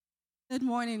Good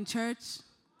morning, church.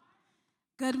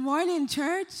 Good morning,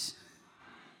 church.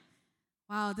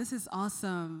 Wow, this is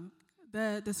awesome.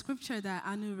 The scripture that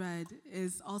Anu read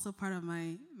is also part of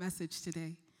my message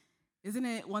today. Isn't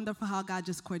it wonderful how God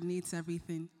just coordinates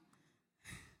everything?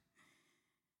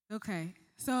 Okay,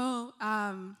 so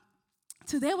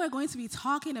today we're going to be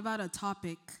talking about a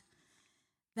topic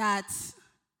that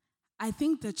I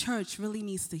think the church really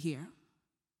needs to hear.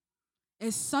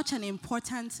 It's such an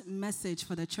important message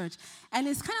for the church. And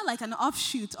it's kind of like an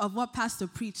offshoot of what Pastor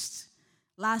preached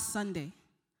last Sunday.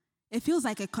 It feels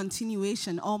like a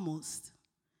continuation almost.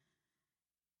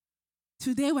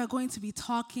 Today we're going to be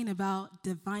talking about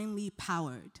divinely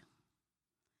powered.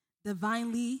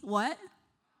 Divinely what?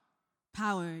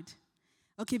 Powered.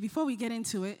 Okay, before we get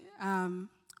into it,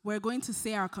 we're going to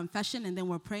say our confession and then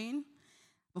we're praying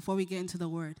before we get into the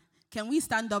word. Can we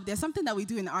stand up? There's something that we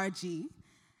do in RG.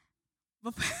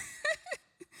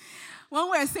 When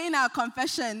we're saying our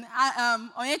confession,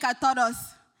 Onyeka taught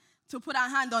us to put our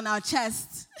hand on our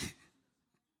chest.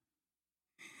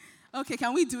 Okay,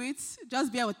 can we do it?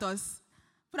 Just bear with us.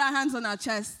 Put our hands on our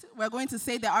chest. We're going to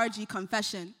say the RG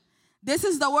confession. This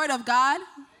is the word of God.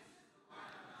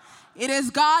 It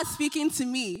is God speaking to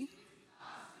me.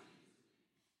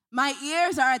 My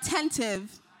ears are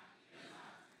attentive.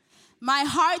 My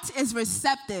heart is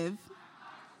receptive.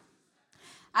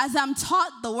 As I'm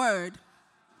taught the word,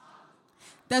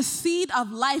 the seed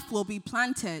of life will be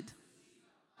planted.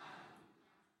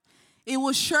 It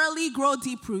will surely grow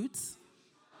deep roots,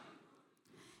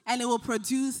 and it will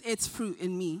produce its fruit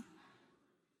in me.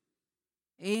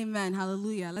 Amen.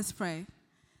 Hallelujah. Let's pray.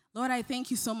 Lord, I thank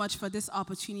you so much for this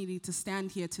opportunity to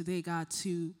stand here today, God,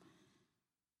 to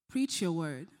preach your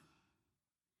word.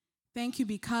 Thank you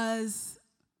because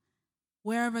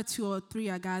wherever two or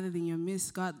three are gathered in your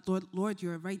midst, God, Lord,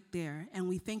 you're right there. And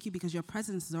we thank you because your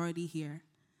presence is already here.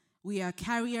 We are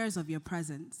carriers of your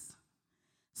presence.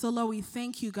 So, Lord, we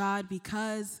thank you, God,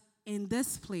 because in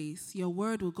this place, your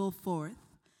word will go forth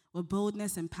with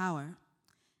boldness and power.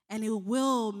 And it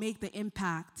will make the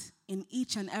impact in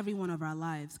each and every one of our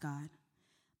lives, God.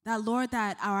 That, Lord,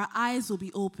 that our eyes will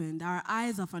be opened, our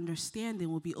eyes of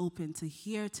understanding will be open to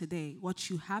hear today what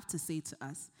you have to say to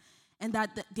us. And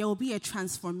that there will be a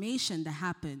transformation that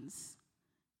happens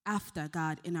after,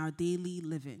 God, in our daily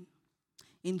living.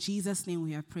 In Jesus' name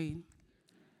we are praying.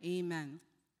 Amen.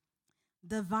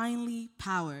 Divinely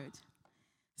powered.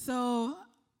 So,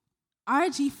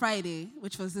 RG Friday,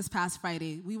 which was this past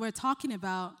Friday, we were talking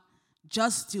about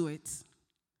just do it.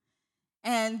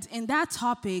 And in that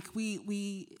topic,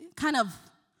 we kind of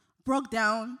broke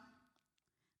down,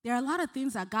 there are a lot of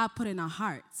things that God put in our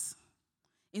hearts.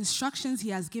 Instructions he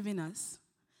has given us,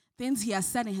 things he has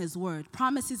said in his word,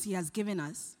 promises he has given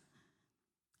us.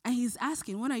 And he's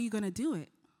asking, when are you going to do it?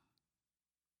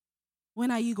 When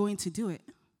are you going to do it?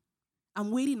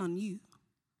 I'm waiting on you.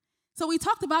 So we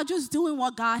talked about just doing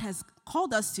what God has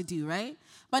called us to do, right?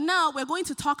 But now we're going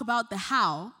to talk about the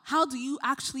how. How do you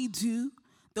actually do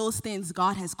those things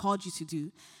God has called you to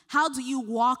do? How do you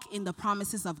walk in the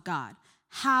promises of God?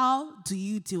 How do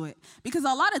you do it? Because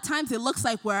a lot of times it looks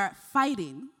like we're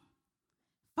fighting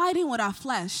with our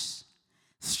flesh,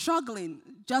 struggling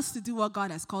just to do what God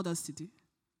has called us to do.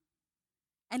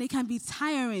 And it can be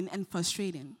tiring and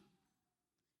frustrating,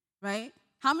 right?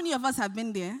 How many of us have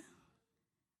been there?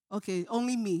 Okay,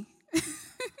 only me.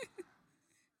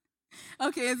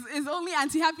 Okay, it's only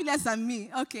Auntie Happiness and me.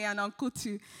 Okay, and Uncle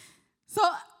too. So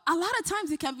a lot of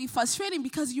times it can be frustrating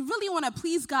because you really want to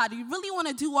please God. You really want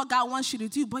to do what God wants you to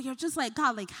do, but you're just like,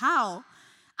 God, like how?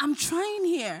 I'm trying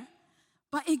here,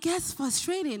 but it gets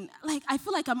frustrating. Like I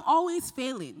feel like I'm always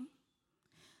failing.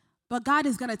 But God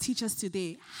is going to teach us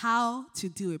today how to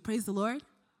do it. Praise the Lord.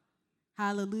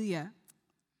 Hallelujah.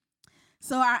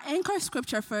 So our anchor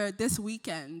scripture for this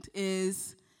weekend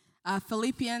is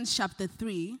Philippians chapter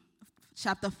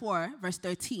 4, verse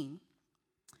 13.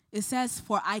 It says,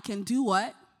 for I can do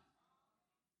what?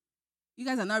 You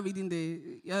guys are not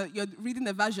reading you're reading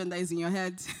the version that is in your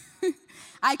head.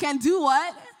 I can do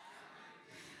what?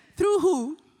 Through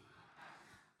who?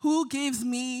 Who gives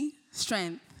me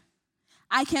strength.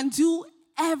 I can do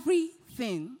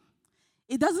everything.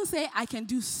 It doesn't say I can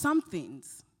do some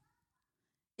things.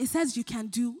 It says you can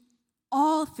do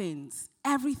all things,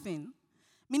 everything.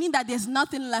 Meaning that there's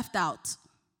nothing left out.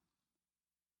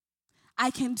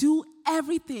 I can do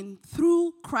everything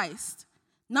through Christ,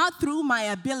 not through my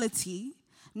ability,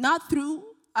 not through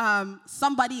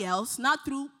somebody else, not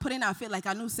through putting our faith, like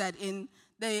Anu said, in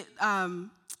the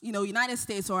United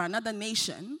States or another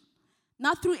nation,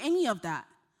 not through any of that,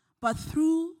 but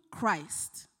through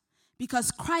Christ, because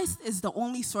Christ is the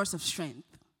only source of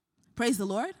strength. Praise the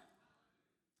Lord.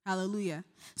 Hallelujah.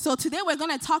 So today we're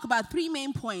going to talk about 3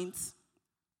 main points.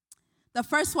 The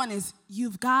first one is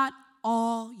you've got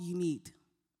all you need.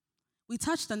 We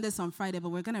touched on this on Friday, but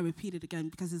we're going to repeat it again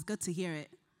because it's good to hear it.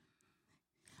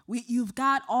 You've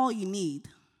got all you need.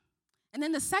 And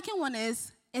then the second one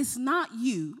is, it's not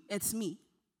you, it's me.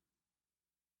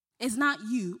 It's not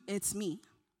you, it's me.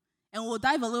 And we'll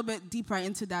dive a little bit deeper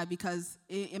into that because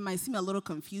it might seem a little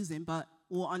confusing, but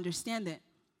we'll understand it.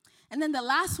 And then the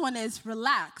last one is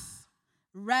relax,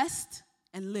 rest,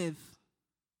 and live.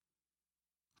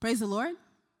 Praise the Lord.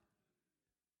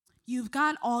 You've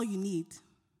got all you need.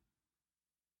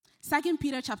 2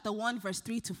 Peter chapter 1, verse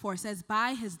 3-4 says,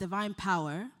 by his divine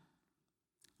power,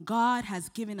 God has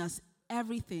given us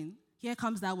everything. Here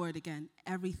comes that word again,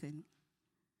 everything.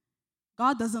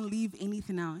 God doesn't leave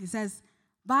anything out. He says,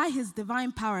 by his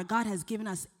divine power, God has given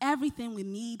us everything we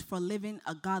need for living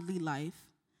a godly life.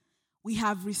 We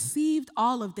have received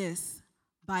all of this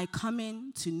by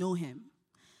coming to know him,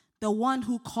 the one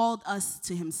who called us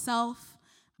to himself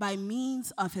by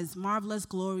means of his marvelous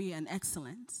glory and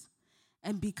excellence.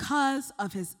 And because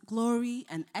of his glory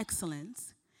and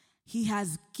excellence, he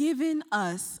has given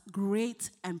us great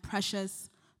and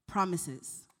precious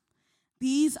promises.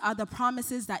 These are the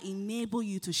promises that enable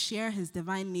you to share his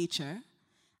divine nature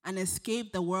and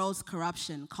escape the world's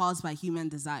corruption caused by human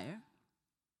desire.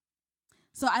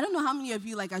 So I don't know how many of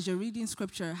you, like as you're reading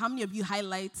scripture, how many of you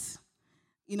highlight,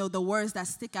 the words that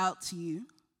stick out to you?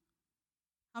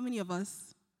 How many of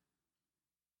us?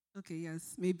 Okay,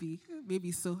 yes, maybe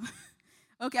so.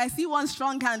 Okay, I see one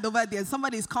strong hand over there.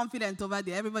 Somebody is confident over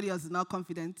there. Everybody else is not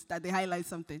confident that they highlight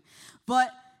something.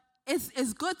 But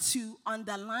it's good to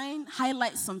underline,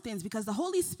 highlight some things because the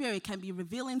Holy Spirit can be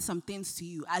revealing some things to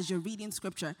you as you're reading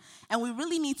scripture. And we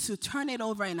really need to turn it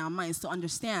over in our minds to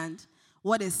understand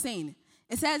what it's saying.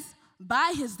 It says,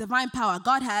 by his divine power,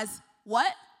 God has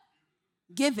what?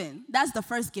 Given. That's the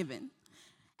first given.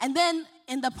 And then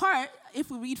in the part,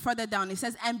 if we read further down, it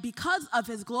says, and because of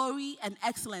his glory and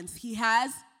excellence, he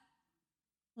has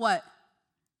what?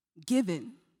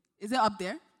 Given. Is it up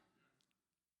there?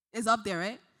 It's up there,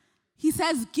 right? He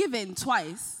says given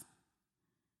twice.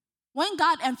 When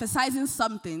God emphasizes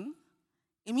something,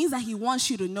 it means that he wants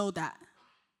you to know that.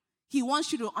 He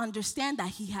wants you to understand that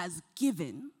he has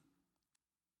given.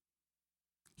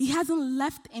 He hasn't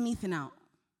left anything out.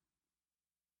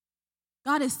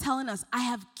 God is telling us, I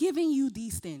have given you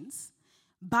these things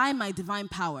by my divine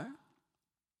power.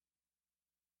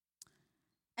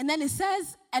 And then it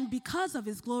says, and because of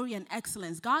his glory and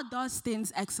excellence, God does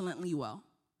things excellently well.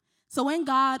 So when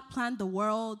God planned the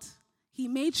world, he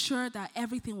made sure that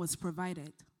everything was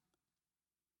provided.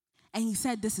 And he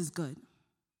said, this is good.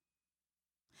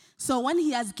 So when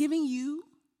he has given you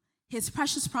his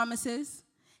precious promises,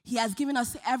 he has given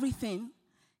us everything,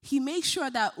 he makes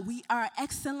sure that we are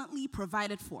excellently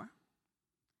provided for.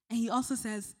 And he also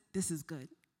says, this is good.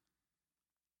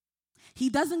 He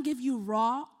doesn't give you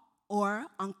raw or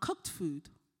uncooked food.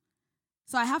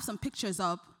 So I have some pictures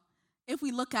up. If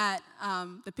we look at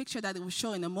the picture that it will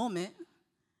show in a moment,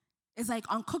 it's like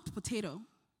uncooked potato.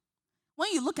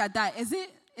 When you look at that, is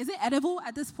it edible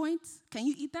at this point? Can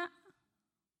you eat that?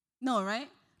 No, right?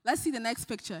 Let's see the next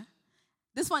picture.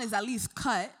 This one is at least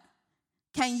cut.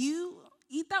 Can you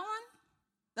eat that one?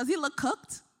 Does it look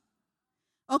cooked?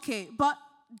 Okay, but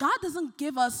God doesn't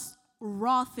give us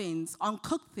raw things,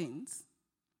 uncooked things.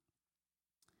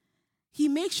 He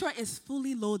makes sure it's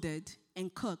fully loaded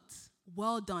and cooked,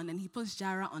 well done, and he puts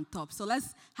jara on top. So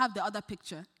let's have the other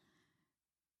picture.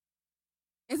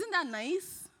 Isn't that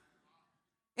nice?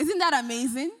 Isn't that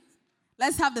amazing?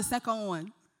 Let's have the second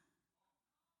one.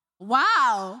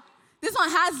 Wow. This one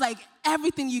has like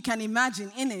everything you can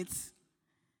imagine in it.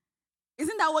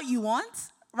 Isn't that what you want?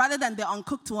 Rather than the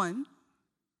uncooked one.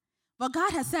 But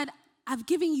God has said, I've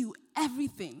given you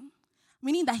everything.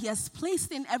 Meaning that he has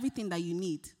placed in everything that you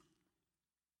need.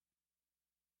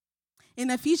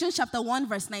 In Ephesians chapter 1,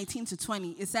 verse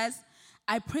 19-20, it says,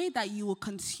 I pray that you will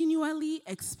continually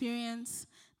experience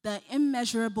the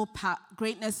immeasurable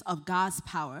greatness of God's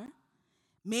power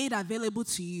made available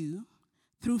to you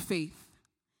through faith.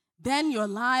 Then your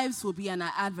lives will be an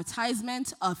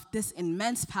advertisement of this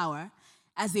immense power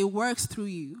as it works through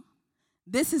you.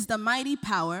 This is the mighty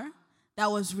power that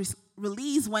was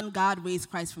released when God raised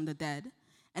Christ from the dead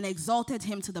and exalted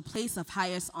him to the place of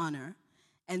highest honor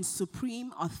and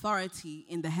supreme authority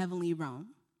in the heavenly realm.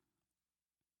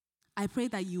 I pray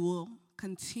that you will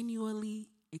continually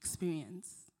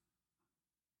experience.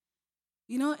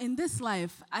 In this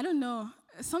life, I don't know,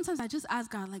 sometimes I just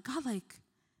ask God,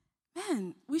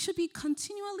 man, we should be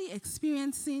continually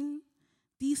experiencing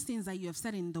these things that you have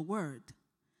said in the Word.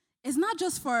 It's not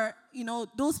just for,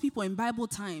 those people in Bible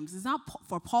times. It's not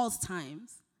for Paul's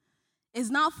times. It's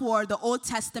not for the Old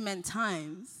Testament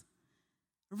times.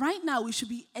 Right now, we should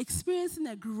be experiencing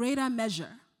a greater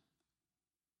measure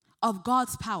of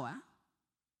God's power,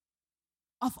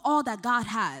 of all that God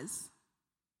has.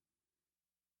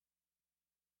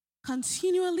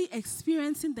 Continually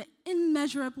experiencing the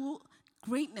immeasurable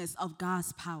greatness of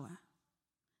God's power.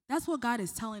 That's what God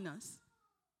is telling us.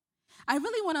 I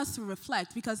really want us to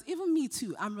reflect, because even me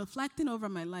too, I'm reflecting over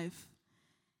my life.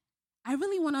 I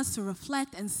really want us to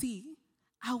reflect and see,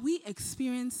 are we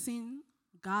experiencing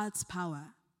God's power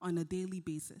on a daily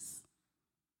basis?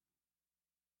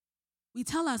 We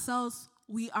tell ourselves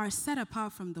we are set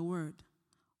apart from the world.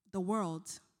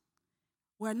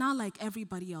 We're not like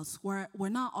everybody else. We're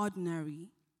not ordinary.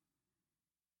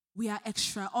 We are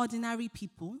extraordinary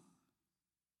people.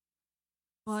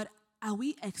 But are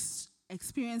we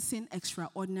experiencing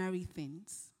extraordinary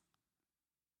things?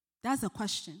 That's a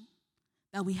question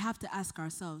that we have to ask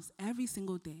ourselves every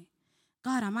single day.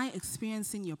 God, am I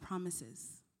experiencing your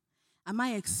promises? Am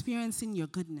I experiencing your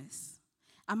goodness?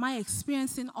 Am I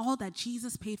experiencing all that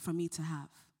Jesus paid for me to have?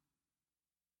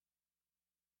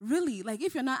 Really, like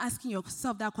if you're not asking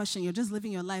yourself that question, you're just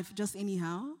living your life just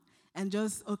anyhow, and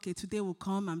just, okay, today will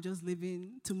come, I'm just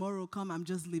living, tomorrow will come, I'm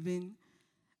just living.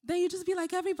 Then you just be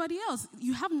like everybody else.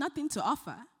 You have nothing to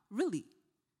offer, really.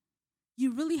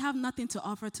 You really have nothing to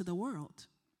offer to the world.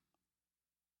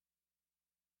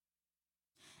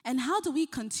 And how do we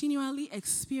continually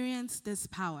experience this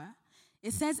power?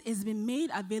 It says it's been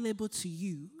made available to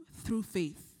you through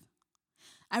faith.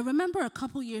 I remember a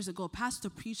couple years ago, Pastor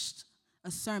preached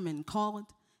a sermon called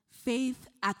Faith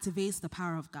Activates the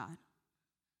Power of God.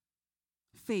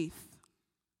 Faith.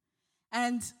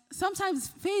 And sometimes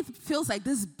faith feels like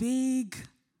this big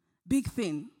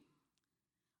thing.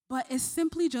 But it's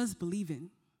simply just believing.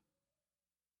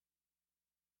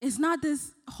 It's not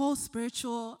this whole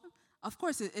spiritual, of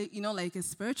course, it's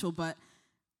spiritual, but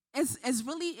it's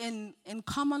really in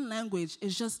common language,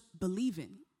 it's just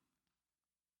believing.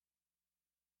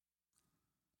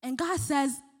 And God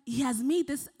says he has made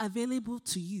this available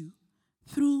to you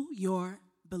through your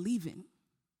believing.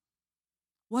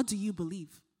 What do you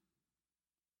believe?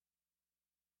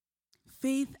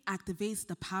 Faith activates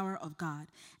the power of God.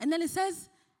 And then it says,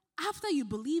 after you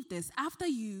believe this, after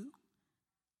you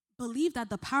believe that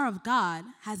the power of God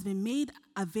has been made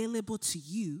available to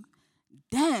you,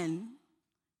 then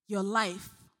your life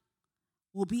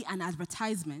will be an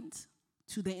advertisement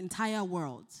to the entire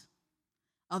world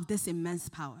of this immense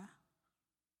power.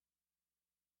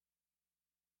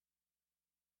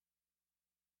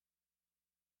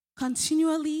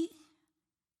 Continually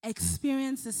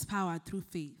experience this power through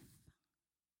faith.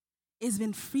 It's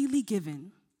been freely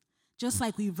given. Just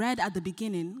like we read at the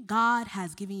beginning, God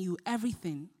has given you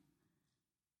everything.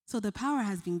 So the power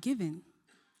has been given.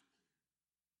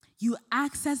 You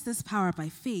access this power by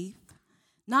faith,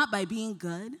 not by being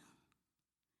good,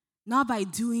 not by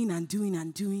doing and doing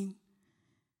and doing.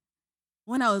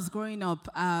 When I was growing up,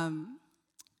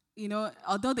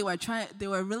 although they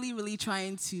were really, really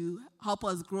trying to help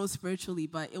us grow spiritually,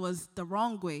 but it was the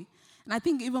wrong way. And I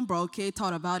think even Bro K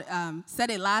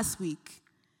said it last week.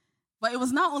 But it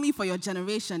was not only for your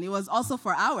generation, it was also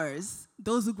for ours,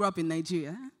 those who grew up in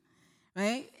Nigeria,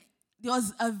 right? There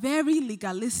was a very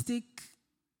legalistic,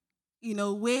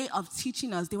 way of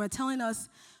teaching us. They were telling us,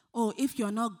 oh, if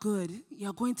you're not good,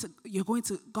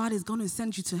 God is going to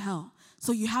send you to hell.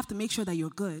 So you have to make sure that you're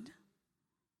good.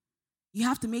 You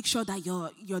have to make sure that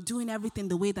you're doing everything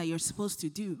the way that you're supposed to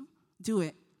do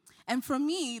it. And for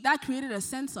me, that created a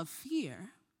sense of fear.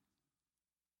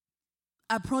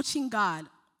 Approaching God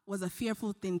was a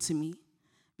fearful thing to me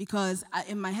because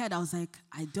in my head, I was like,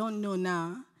 I don't know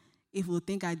now if we'll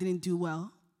think I didn't do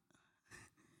well.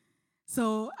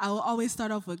 So I will always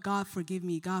start off with, God, forgive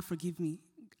me, God, forgive me.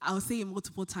 I will say it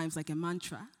multiple times like a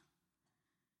mantra.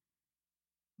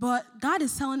 But God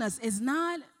is telling us it's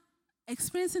not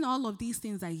experiencing all of these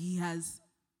things that he has,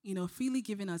 freely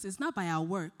given us. It's not by our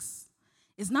works.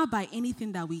 It's not by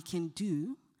anything that we can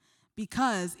do,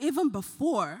 because even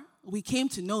before we came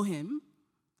to know him,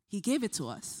 he gave it to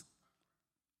us.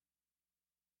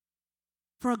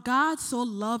 For God so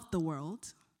loved the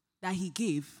world that he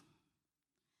gave.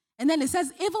 And then it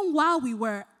says, even while we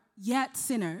were yet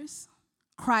sinners,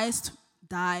 Christ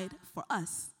died for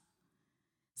us.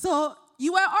 So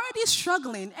you were already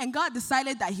struggling, and God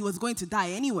decided that he was going to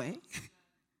die anyway.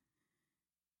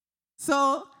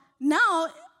 So now,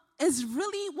 it's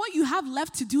really what you have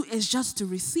left to do is just to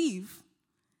receive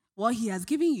what he has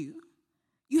given you.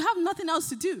 You have nothing else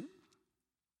to do.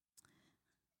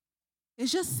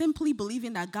 It's just simply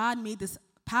believing that God made this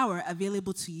power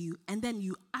available to you, and then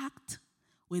you act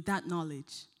with that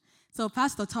knowledge. So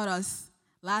Pastor taught us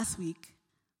last week.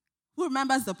 Who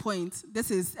remembers the point?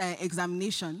 This is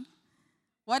examination.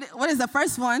 What is the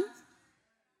first one?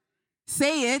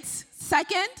 Say it.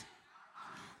 Second,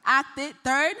 act it.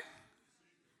 Third,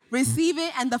 receive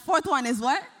it. And the fourth one is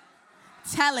what?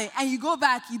 Tell it. And you go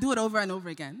back, you do it over and over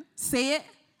again. Say it,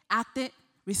 act it,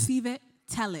 receive it,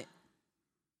 tell it.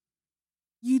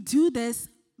 You do this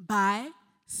by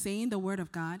saying the word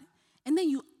of God, and then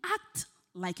you act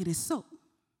like it is so.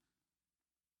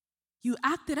 You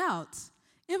act it out.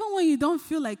 Even when you don't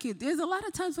feel like it. There's a lot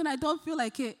of times when I don't feel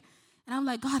like it, and I'm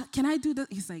like, God, can I do this?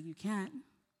 He's like, you can't.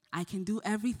 I can do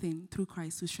everything through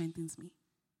Christ who strengthens me.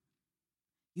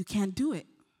 You can't do it.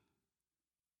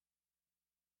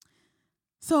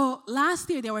 So last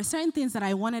year, there were certain things that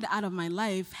I wanted out of my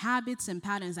life, habits and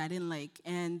patterns I didn't like.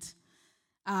 And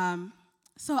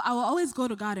so I will always go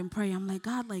to God and pray. I'm like,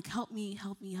 God, like, help me,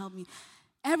 help me, help me.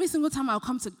 Every single time I'll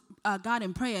come to God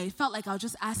and pray, it felt like I was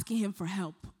just asking him for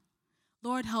help.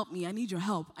 Lord, help me. I need your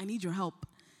help. I need your help.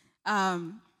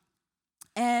 And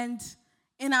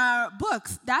in our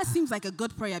books, that seems like a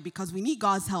good prayer because we need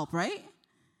God's help, right?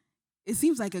 It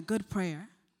seems like a good prayer.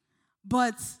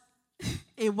 But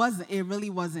it wasn't. It really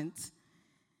wasn't.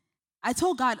 I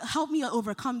told God, help me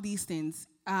overcome these things.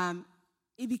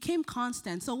 It became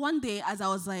constant. So one day, as I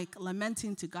was like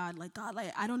lamenting to God, like, God,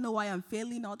 like, I don't know why I'm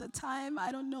failing all the time.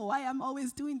 I don't know why I'm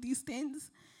always doing these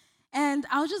things. And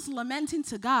I was just lamenting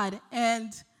to God,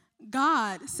 and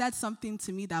God said something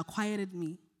to me that quieted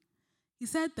me. He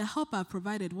said, the help I've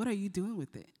provided, what are you doing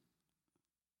with it?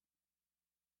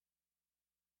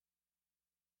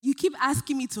 You keep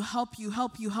asking me to help you,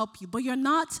 but you're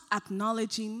not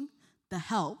acknowledging the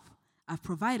help I've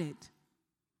provided.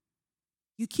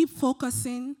 You keep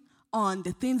focusing on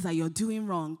the things that you're doing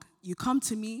wrong. You come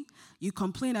to me, you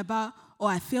complain about, oh,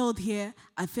 I failed here,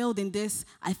 I failed in this,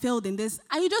 I failed in this.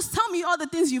 And you just tell me all the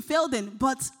things you failed in.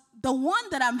 But the one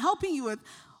that I'm helping you with,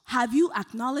 have you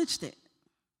acknowledged it?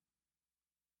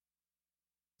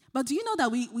 But do you know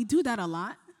that we do that a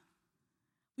lot?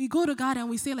 We go to God and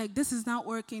we say, like, this is not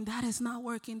working, that is not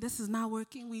working, this is not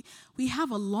working. We have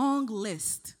a long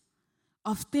list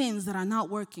of things that are not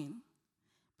working,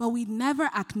 but we never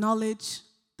acknowledge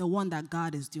the one that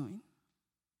God is doing.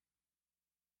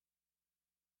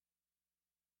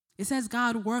 It says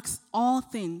God works all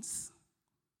things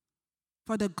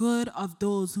for the good of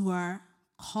those who are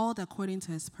called according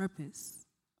to his purpose,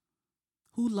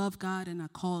 who love God and are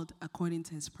called according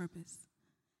to his purpose.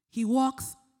 He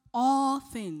works all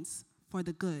things for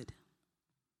the good.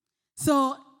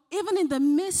 So even in the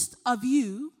midst of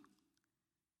you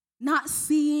not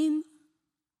seeing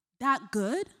that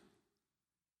good,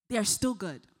 they're still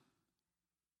good.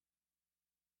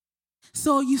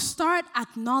 So you start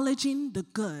acknowledging the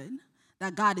good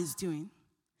that God is doing.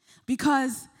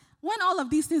 Because when all of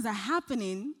these things are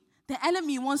happening, the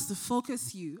enemy wants to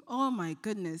focus you. Oh my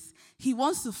goodness. He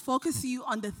wants to focus you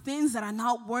on the things that are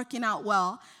not working out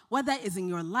well, whether it's in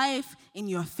your life, in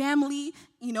your family,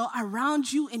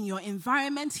 around you, in your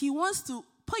environment. He wants to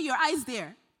put your eyes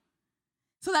there.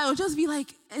 So that it will just be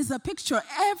like, it's a picture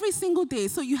every single day.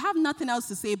 So you have nothing else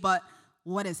to say but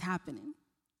what is happening.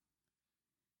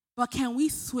 But can we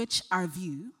switch our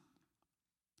view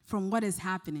from what is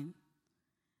happening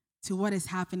to what is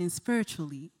happening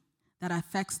spiritually that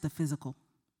affects the physical?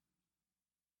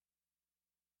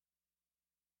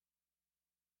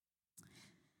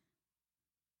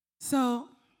 So,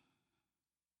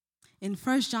 in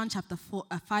 1 John chapter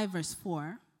 5, verse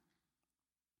 4,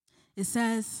 it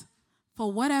says,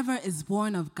 for whatever is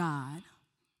born of God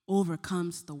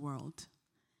overcomes the world.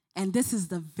 And this is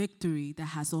the victory that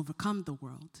has overcome the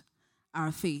world,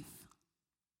 our faith.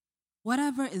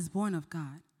 Whatever is born of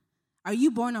God. Are you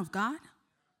born of God?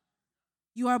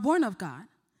 You are born of God.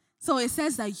 So it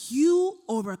says that you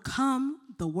overcome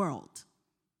the world.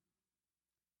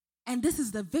 And this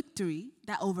is the victory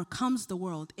that overcomes the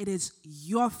world. It is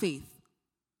your faith,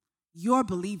 your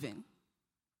believing.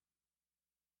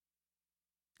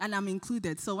 And I'm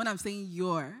included. So when I'm saying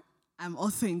your, I'm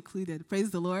also included. Praise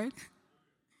the Lord.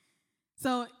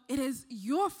 So it is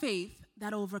your faith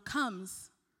that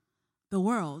overcomes the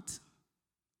world.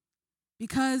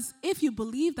 Because if you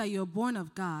believe that you're born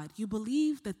of God, you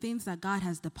believe the things that God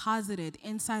has deposited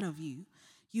inside of you,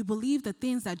 you believe the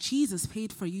things that Jesus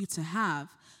paid for you to have,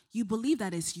 you believe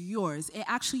that it's yours, it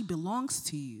actually belongs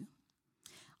to you.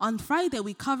 On Friday,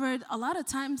 we covered a lot of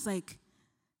times, like,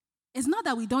 it's not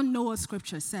that we don't know what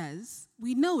Scripture says.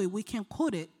 We know it. We can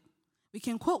quote it. We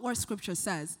can quote what Scripture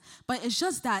says. But it's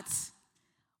just that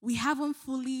we haven't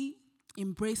fully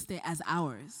embraced it as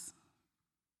ours.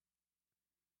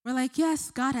 We're like,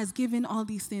 yes, God has given all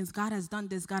these things. God has done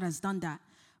this. God has done that.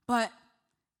 But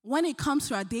when it comes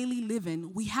to our daily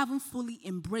living, we haven't fully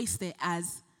embraced it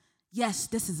as, yes,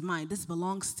 this is mine. This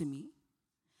belongs to me.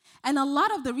 And a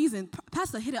lot of the reason,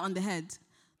 Pastor hit it on the head,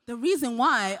 the reason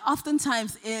why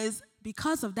oftentimes is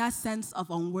because of that sense of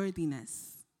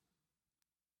unworthiness.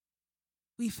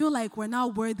 We feel like we're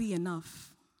not worthy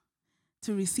enough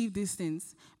to receive these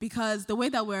things because the way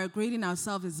that we're grading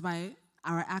ourselves is by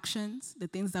our actions, the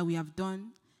things that we have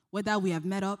done, whether we have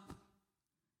met up.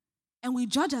 And we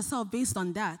judge ourselves based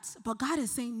on that. But God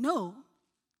is saying, no.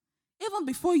 Even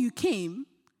before you came,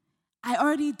 I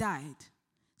already died.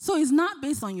 So it's not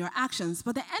based on your actions,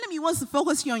 but the enemy wants to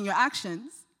focus you on your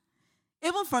actions.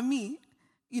 Even for me,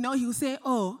 he will say,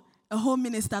 oh, a whole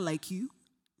minister like you.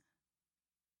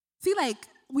 See, like,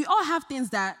 we all have things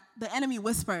that the enemy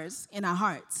whispers in our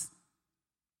hearts.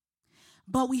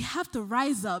 But we have to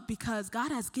rise up because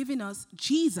God has given us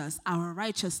Jesus, our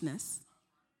righteousness.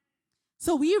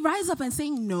 So we rise up and say,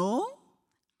 no,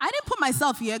 I didn't put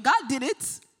myself here. God did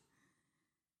it.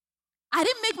 I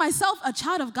didn't make myself a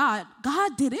child of God.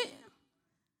 God did it.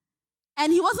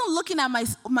 And he wasn't looking at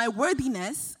my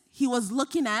worthiness. He was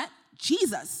looking at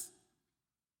Jesus.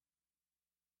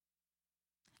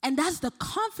 And that's the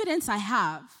confidence I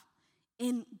have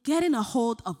in getting a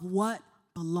hold of what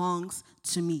belongs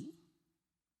to me.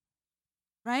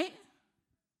 Right?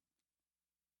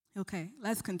 Okay,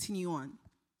 let's continue on.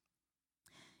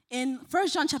 In 1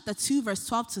 John chapter 2, verse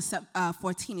 12 to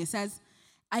 14, it says,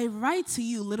 I write to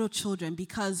you, little children,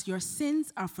 because your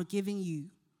sins are forgiven you.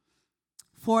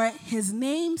 For his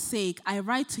name's sake, I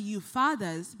write to you,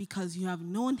 fathers, because you have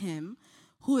known him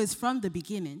who is from the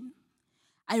beginning.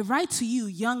 I write to you,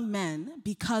 young men,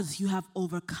 because you have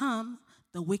overcome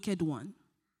the wicked one.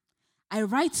 I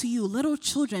write to you, little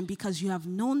children, because you have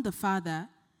known the Father.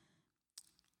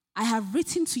 I have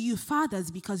written to you,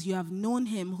 fathers, because you have known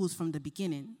him who's from the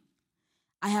beginning.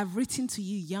 I have written to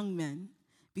you, young men,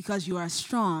 because you are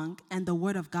strong and the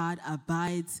word of God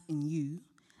abides in you,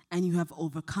 and you have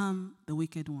overcome the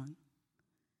wicked one.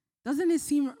 Doesn't it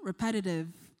seem repetitive?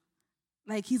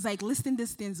 Like he's like listing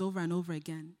these things over and over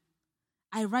again.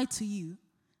 I write to you,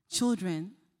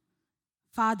 children,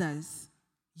 fathers,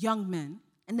 young men.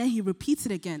 And then he repeats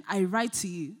it again. I write to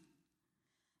you.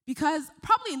 Because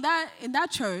probably in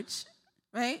that church,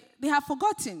 right, they have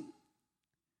forgotten.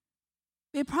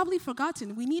 They've probably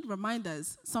forgotten. We need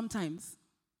reminders sometimes.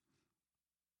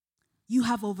 You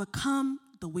have overcome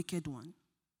the wicked one.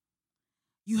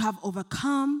 You have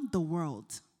overcome the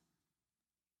world.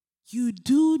 You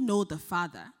do know the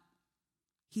Father.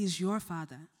 He is your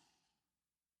Father.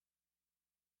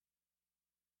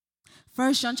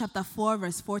 1 John chapter 4,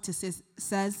 verse 4 to 6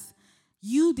 says,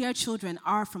 you, dear children,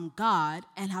 are from God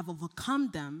and have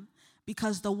overcome them,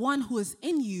 because the one who is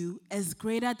in you is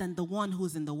greater than the one who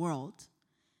is in the world.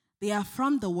 They are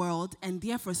from the world and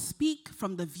therefore speak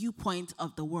from the viewpoint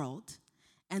of the world,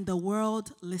 and the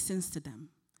world listens to them.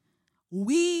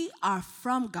 We are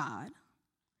from God,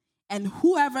 and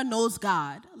whoever knows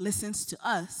God listens to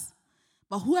us,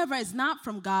 but whoever is not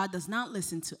from God does not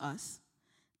listen to us.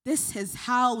 This is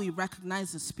how we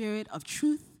recognize the spirit of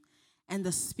truth and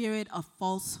the spirit of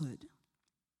falsehood.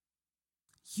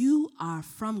 You are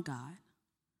from God.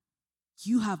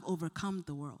 You have overcome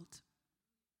the world.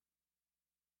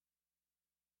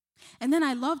 And then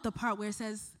I love the part where it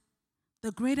says,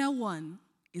 the greater one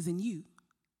is in you.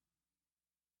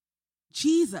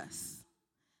 Jesus,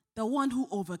 the one who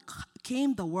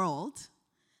overcame the world,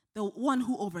 the one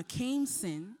who overcame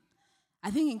sin. I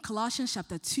think in Colossians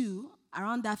chapter 2,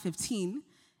 around that 15,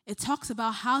 it talks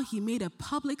about how he made a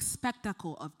public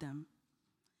spectacle of them.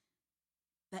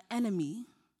 The enemy,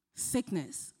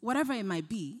 sickness, whatever it might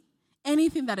be,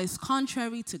 anything that is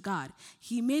contrary to God,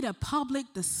 he made a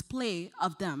public display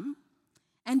of them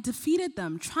and defeated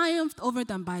them, triumphed over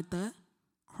them by the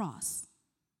cross.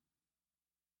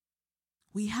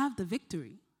 We have the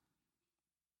victory.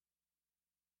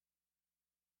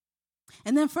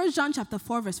 And then 1 John chapter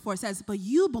 4, verse 4 says, but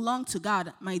you belong to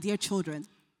God, my dear children.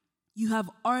 You have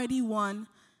already won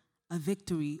a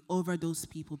victory over those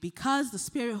people because the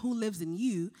spirit who lives in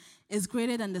you is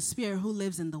greater than the spirit who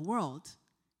lives in the world.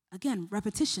 Again,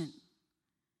 repetition.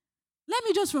 Let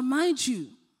me just remind you,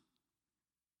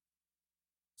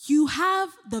 you have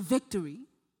the victory.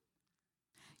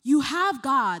 You have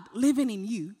God living in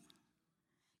you.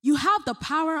 You have the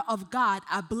power of God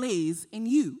ablaze in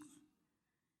you.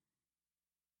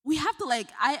 We have to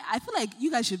I feel like you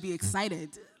guys should be excited.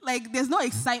 Like, there's no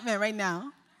excitement right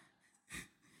now.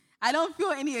 I don't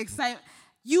feel any excitement.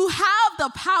 You have the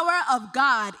power of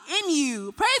God in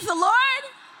you. Praise the Lord.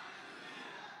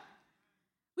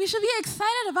 We should be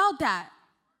excited about that.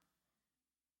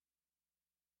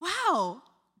 Wow,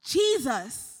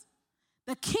 Jesus,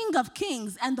 the King of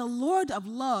Kings and the Lord of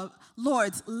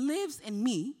Lords lives in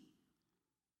me.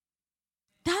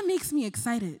 That makes me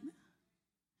excited.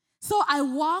 So I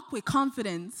walk with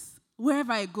confidence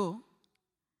wherever I go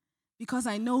because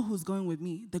I know who's going with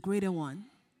me, the greater one.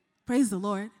 Praise the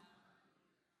Lord.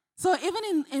 So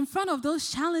even in front of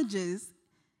those challenges,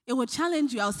 it will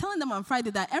challenge you. I was telling them on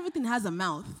Friday that everything has a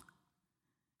mouth.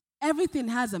 Everything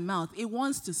has a mouth. It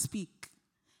wants to speak.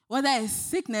 Whether it's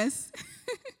sickness,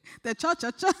 the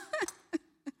cha-cha-cha,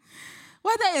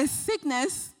 whether it's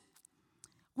sickness,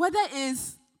 whether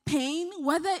it's pain,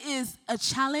 whether it's a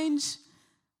challenge,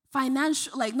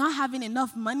 financial, like not having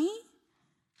enough money,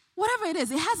 whatever it is,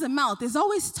 it has a mouth. It's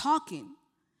always talking.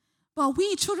 But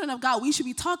we, children of God, we should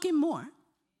be talking more.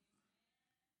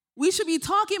 We should be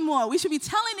talking more. We should be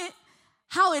telling it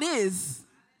how it is.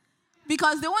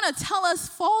 Because they want to tell us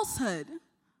falsehood,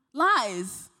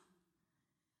 lies.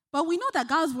 But we know that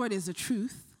God's word is the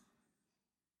truth.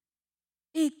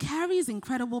 It carries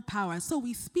incredible power. So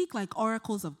we speak like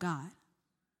oracles of God.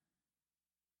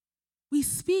 We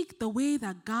speak the way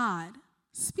that God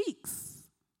speaks.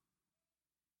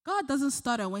 God doesn't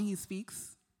stutter when he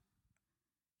speaks.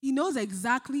 He knows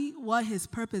exactly what his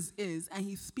purpose is, and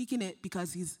he's speaking it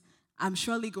because I'm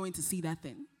surely going to see that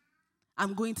thing.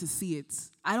 I'm going to see it.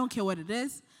 I don't care what it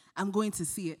is. I'm going to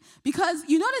see it. Because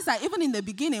you notice that even in the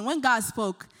beginning, when God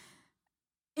spoke,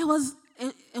 it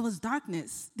was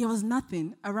darkness. There was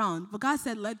nothing around. But God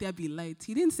said, let there be light.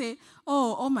 He didn't say,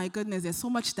 oh my goodness, there's so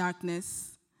much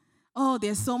darkness. Oh,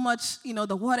 there's so much,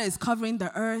 the water is covering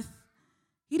the earth.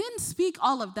 He didn't speak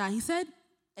all of that. He said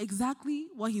exactly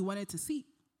what he wanted to see.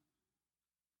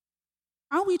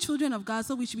 Aren't we children of God?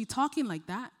 So we should be talking like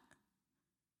that.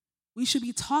 We should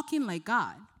be talking like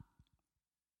God.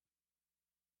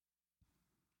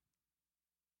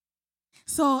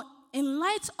 So in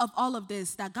light of all of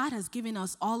this, that God has given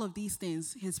us all of these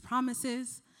things, his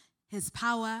promises, his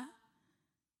power,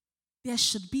 there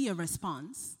should be a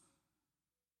response.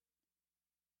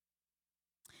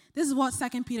 This is what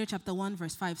 2 Peter chapter 1,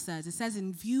 verse 5 says. It says,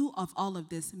 in view of all of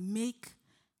this, make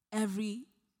every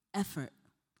effort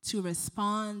to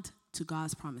respond to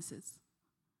God's promises.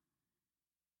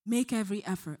 Make every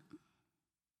effort.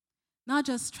 Not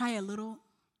just try a little.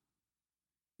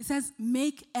 It says,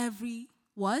 make every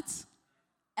what?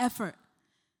 Effort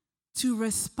to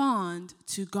respond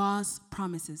to God's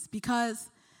promises. Because,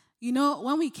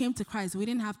 when we came to Christ, we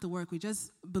didn't have to work. We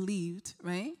just believed,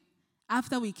 right?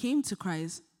 After we came to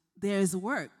Christ, there's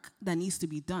work that needs to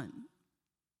be done.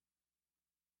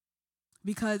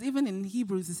 Because even in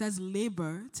Hebrews, it says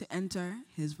labor to enter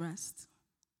his rest.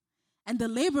 And the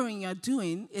laboring you're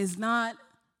doing is not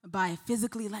by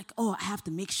physically like, I have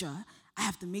to make sure.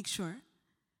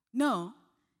 No,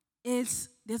 there's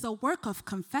a work of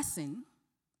confessing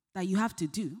that you have to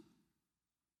do.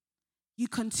 You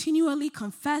continually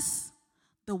confess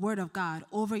the word of God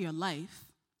over your life.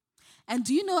 And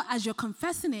do you know, as you're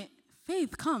confessing it,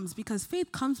 faith comes, because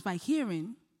faith comes by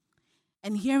hearing,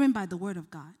 and hearing by the word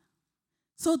of God.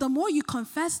 So the more you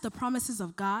confess the promises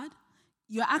of God,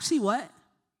 you're actually what?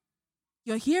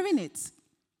 You're hearing it.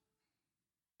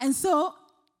 And so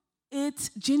it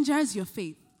gingers your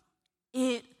faith.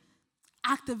 It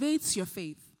activates your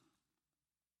faith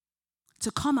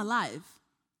to come alive.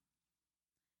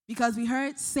 Because we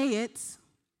heard, say it,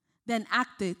 then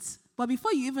act it. But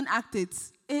before you even act it,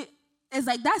 it's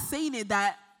like that saying it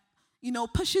that,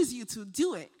 pushes you to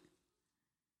do it.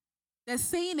 That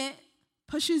saying it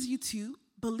pushes you to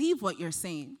believe what you're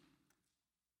saying.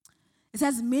 It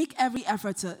says, make every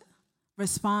effort to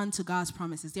respond to God's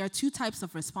promises. There are two types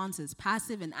of responses,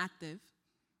 passive and active.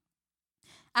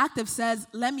 Active says,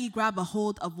 let me grab a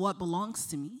hold of what belongs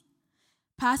to me.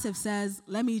 Passive says,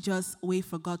 let me just wait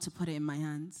for God to put it in my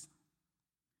hands.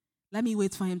 Let me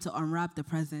wait for him to unwrap the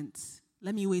present.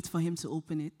 Let me wait for him to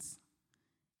open it.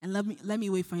 And let me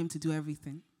wait for him to do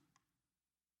everything.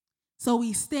 So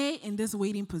we stay in this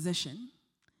waiting position,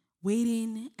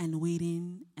 waiting and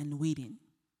waiting and waiting.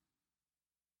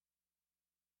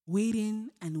 Waiting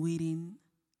and waiting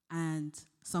and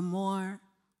some more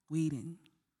waiting.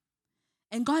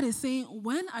 And God is saying,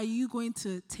 when are you going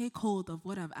to take hold of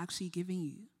what I've actually given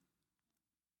you?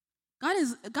 God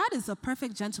is a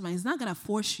perfect gentleman. He's not going to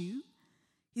force you.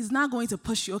 He's not going to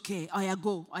push you. Okay,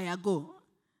 go.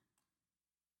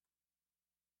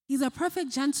 He's a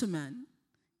perfect gentleman.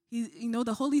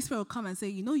 The Holy Spirit will come and say,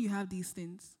 you have these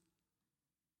things.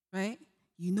 Right?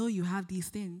 You have these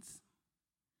things.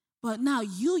 But now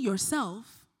you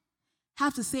yourself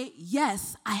have to say,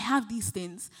 yes, I have these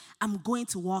things. I'm going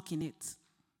to walk in it.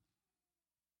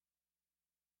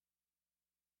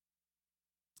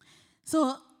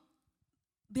 So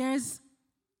there's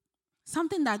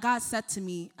something that God said to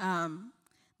me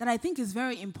that I think is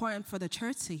very important for the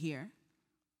church to hear.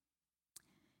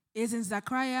 It's in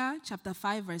Zechariah chapter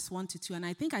 5, verse 1 to 2. And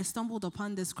I think I stumbled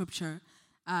upon this scripture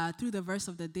through the verse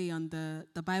of the day on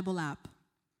the Bible app.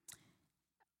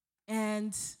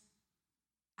 And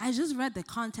I just read the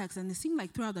context, and it seemed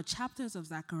like throughout the chapters of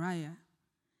Zechariah,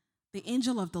 the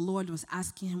angel of the Lord was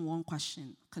asking him one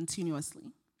question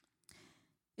continuously.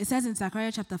 It says in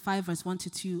Zechariah chapter 5, verse 1 to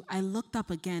 2, I looked up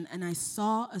again, and I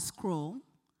saw a scroll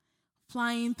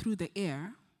flying through the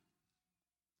air.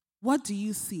 What do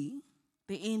you see?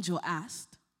 The angel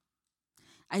asked.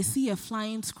 I see a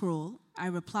flying scroll, I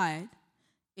replied.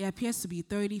 It appears to be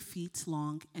 30 feet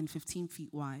long and 15 feet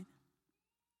wide.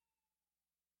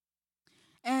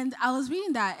 And I was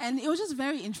reading that, and it was just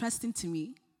very interesting to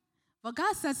me. But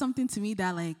God said something to me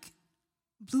that,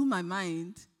 blew my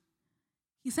mind.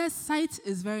 He says sight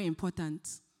is very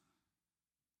important.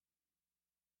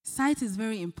 Sight is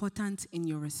very important in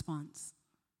your response.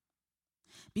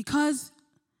 Because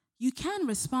you can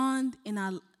respond in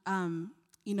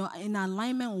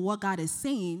alignment with what God is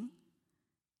saying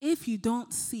if you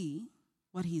don't see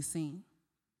what he's saying.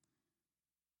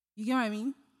 You get what I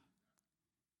mean?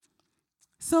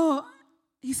 So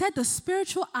he said the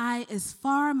spiritual eye is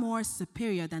far more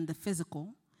superior than the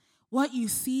physical. What you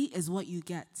see is what you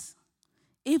get.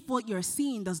 If what you're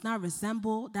seeing does not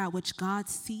resemble that which God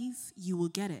sees, you will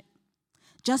get it.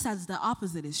 Just as the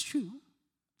opposite is true.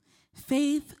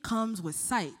 Faith comes with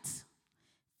sight.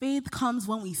 Faith comes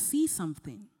when we see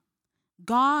something.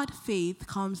 God faith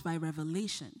comes by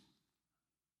revelation.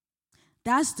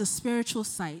 That's the spiritual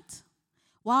sight.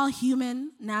 While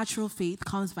human natural faith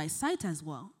comes by sight as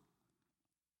well.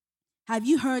 Have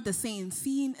you heard the saying,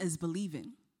 seeing is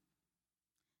believing?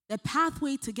 The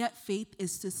pathway to get faith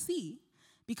is to see,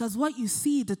 because what you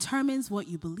see determines what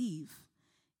you believe.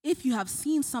 If you have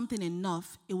seen something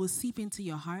enough, it will seep into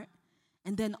your heart,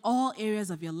 and then all areas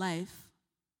of your life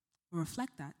will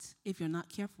reflect that if you're not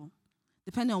careful,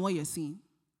 depending on what you're seeing.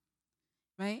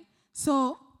 Right?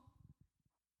 So,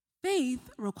 faith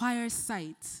requires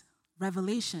sight,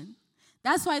 revelation.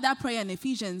 That's why that prayer in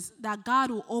Ephesians, that God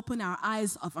will open our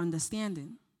eyes of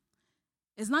understanding.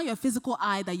 It's not your physical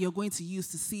eye that you're going to use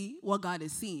to see what God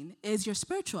is seeing. It's your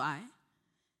spiritual eye,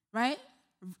 right?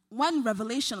 When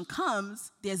revelation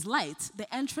comes, there's light.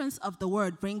 The entrance of the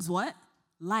word brings what?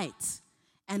 Light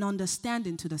and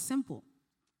understanding to the simple.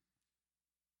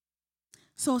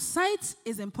 So sight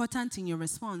is important in your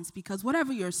response because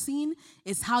whatever you're seeing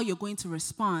is how you're going to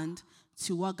respond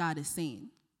to what God is saying.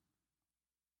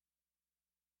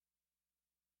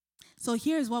 So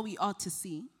here's what we ought to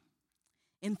see.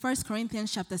 In 1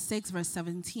 Corinthians chapter 6, verse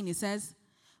 17, it says,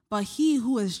 but he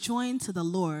who is joined to the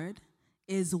Lord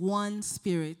is one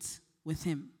spirit with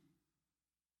him.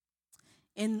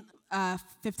 In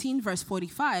 15, verse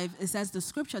 45, it says, the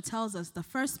scripture tells us the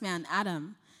first man,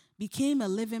 Adam, became a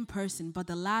living person, but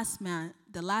the last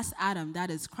Adam, that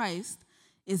is Christ,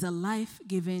 is a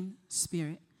life-giving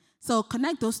spirit. So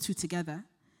connect those two together,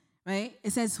 right?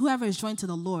 It says, whoever is joined to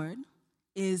the Lord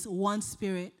is one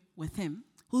spirit with him.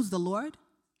 Who's the Lord?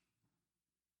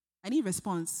 I need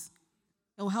response.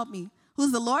 It will help me.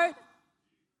 Who's the Lord?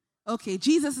 Okay,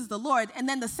 Jesus is the Lord. And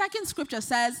then the second scripture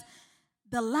says,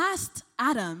 the last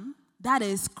Adam, that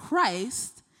is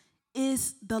Christ,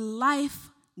 is the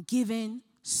life-giving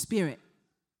spirit.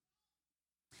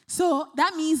 So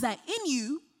that means that in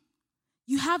you,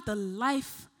 you have the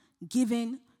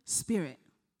life-giving spirit.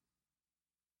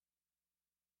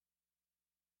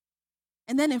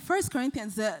 And then in 1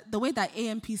 Corinthians, the way that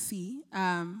AMPC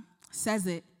says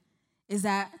it is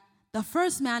that the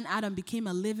first man, Adam, became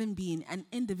a living being, an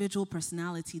individual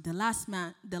personality. The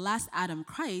last Adam,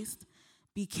 Christ,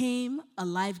 became a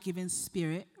life-giving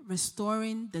spirit,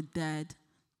 restoring the dead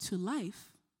to life.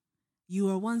 You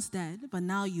were once dead, but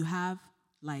now you have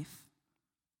life.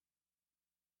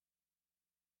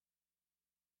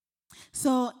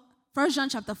 So 1 John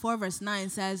chapter 4, verse 9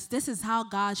 says, this is how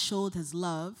God showed his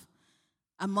love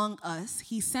among us.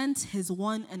 He sent his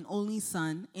one and only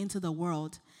Son into the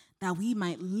world that we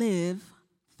might live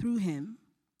through him.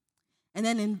 And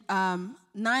then in 9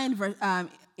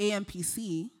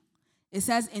 AMPC, it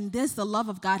says, in this the love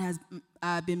of God has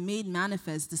been made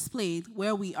manifest, displayed,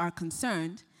 where we are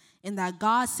concerned, in that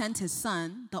God sent his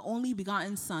Son, the only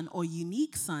begotten Son, or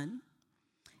unique Son,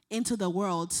 into the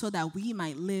world so that we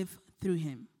might live through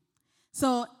him.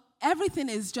 So everything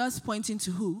is just pointing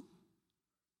to who?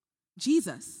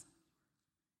 Jesus.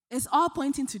 It's all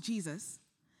pointing to Jesus.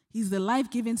 He's the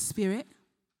life-giving spirit.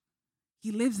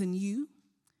 He lives in you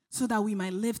so that we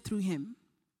might live through him.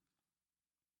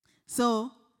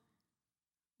 So,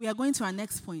 we are going to our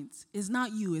next point. It's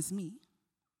not you, it's me.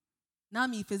 Not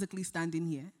me physically standing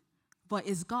here, but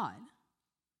it's God.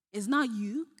 It's not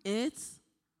you, it's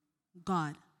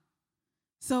God.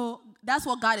 So, that's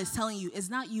what God is telling you. It's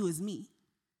not you, it's me.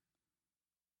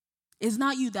 It's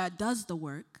not you that does the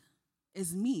work.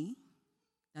 It's me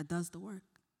that does the work.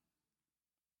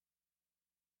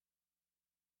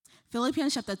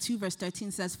 Philippians chapter 2, verse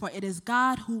 13 says, "For it is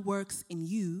God who works in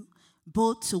you,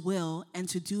 both to will and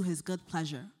to do his good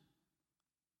pleasure."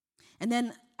 And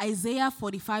then Isaiah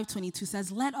 45:22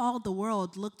 says, "Let all the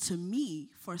world look to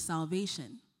me for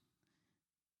salvation."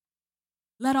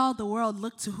 Let all the world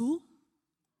look to who?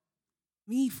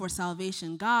 Me for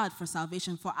salvation, God for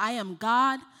salvation. For I am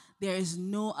God, there is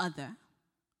no other.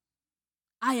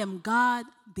 I am God,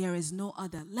 there is no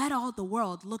other. Let all the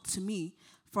world look to me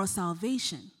for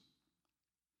salvation.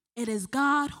 It is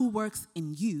God who works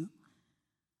in you,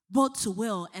 both to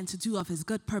will and to do of his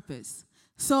good purpose.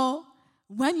 So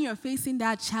when you're facing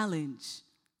that challenge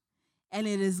and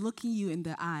it is looking you in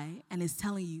the eye and it's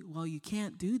telling you, well, you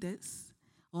can't do this,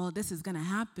 well, this is going to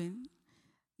happen,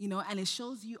 and it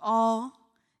shows you all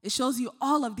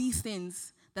of these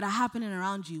things that are happening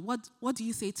around you. What do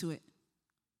you say to it?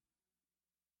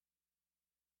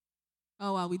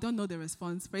 Oh, wow, we don't know the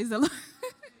response. Praise the Lord.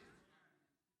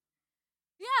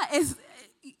 Yeah,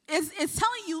 it's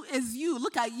telling you, it's you.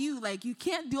 Look at you, like you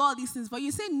can't do all these things. But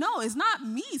you say, no, it's not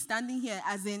me standing here,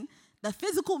 as in the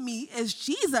physical me. It's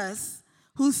Jesus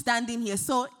who's standing here.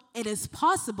 So it is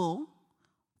possible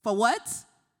for what?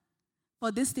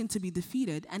 For this thing to be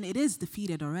defeated, and it is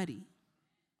defeated already.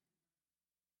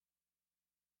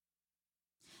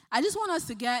 I just want us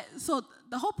to get, so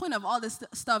the whole point of all this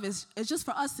stuff is just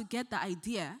for us to get the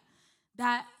idea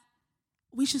that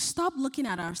we should stop looking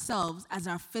at ourselves as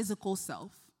our physical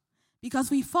self,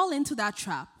 because we fall into that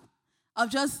trap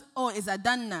of just, it's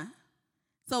Adanna.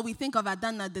 So we think of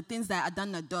Adanna, the things that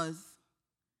Adanna does.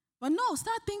 But no,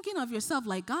 start thinking of yourself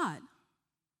like God.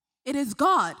 It is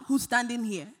God who's standing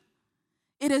here.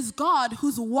 It is God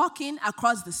who's walking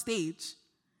across the stage,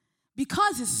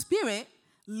 because his spirit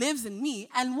lives in me.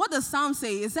 And what does Psalm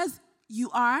say? It says,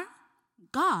 you are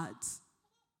God's.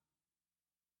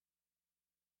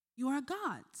 You are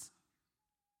God's.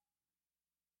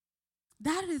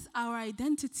 That is our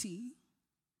identity.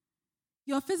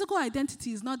 Your physical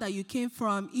identity is not that you came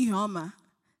from Ihoma.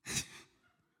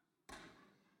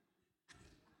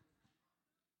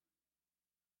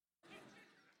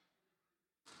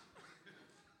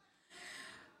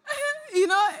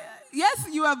 Yes,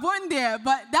 you were born there,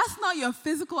 but that's not your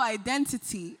physical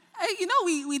identity.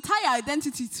 We tie our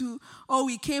identity to,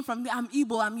 we came from, I'm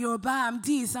Igbo, I'm Yoruba, I'm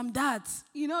this, I'm that.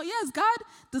 Yes, God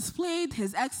displayed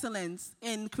his excellence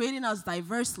in creating us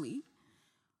diversely,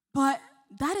 but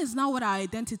that is not what our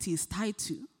identity is tied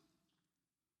to.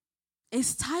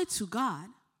 It's tied to God.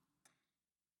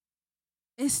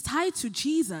 It's tied to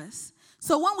Jesus.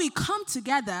 So when we come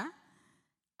together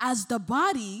as the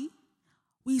body,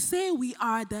 we say we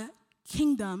are the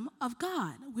kingdom of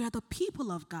God. We are the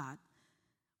people of God.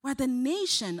 We're the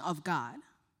nation of God.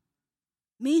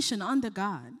 Nation under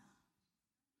God.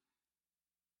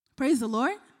 Praise the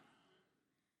Lord.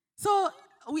 So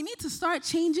we need to start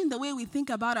changing the way we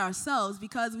think about ourselves,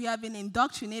 because we have been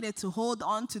indoctrinated to hold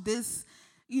on to this,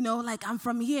 like I'm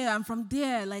from here, I'm from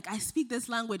there, like I speak this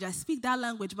language, I speak that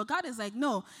language. But God is like,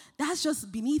 no, that's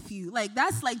just beneath you. Like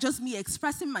that's like just me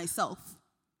expressing myself.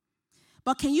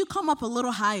 But can you come up a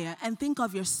little higher and think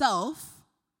of yourself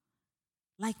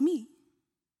like me?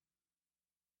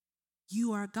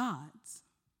 You are God's.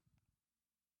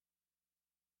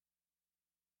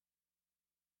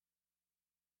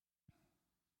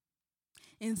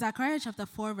 In Zechariah chapter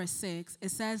 4, verse 6, it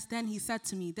says, "Then he said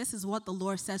to me, this is what the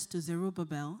Lord says to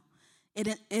Zerubbabel.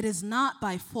 It is not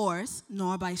by force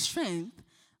nor by strength,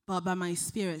 but by my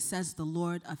spirit, says the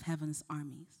Lord of heaven's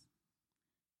armies."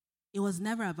 It was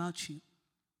never about you.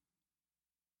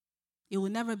 It will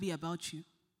never be about you.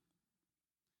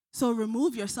 So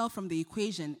remove yourself from the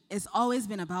equation. It's always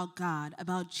been about God,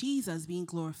 about Jesus being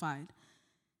glorified.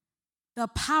 The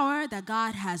power that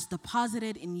God has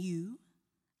deposited in you,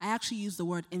 I actually use the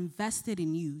word invested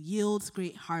in you, yields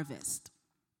great harvest.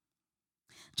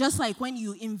 Just like when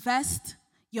you invest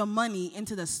your money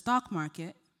into the stock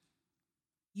market,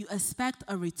 you expect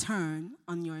a return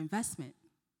on your investment.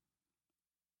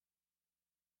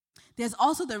 There's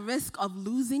also the risk of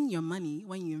losing your money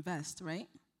when you invest, right?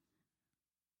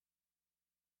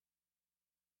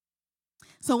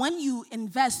 So when you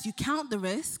invest, you count the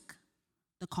risk,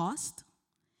 the cost,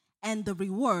 and the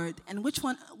reward, and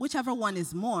whichever one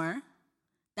is more,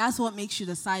 that's what makes you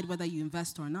decide whether you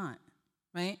invest or not,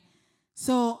 right?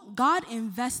 So God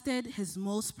invested his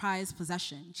most prized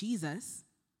possession, Jesus,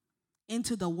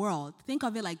 into the world. Think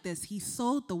of it like this. He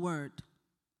sowed the word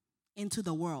into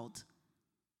the world.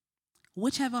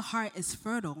 Whichever heart is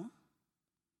fertile,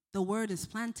 the word is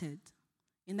planted.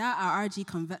 In that RRG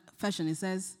confession, it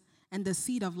says, and the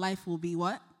seed of life will be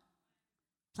what?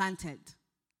 Planted.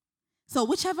 So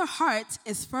whichever heart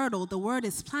is fertile, the word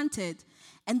is planted,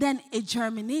 and then it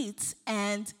germinates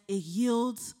and it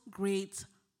yields great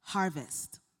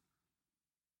harvest.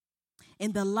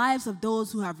 In the lives of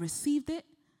those who have received it,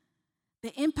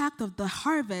 the impact of the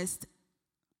harvest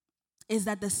is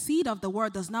that the seed of the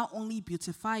word does not only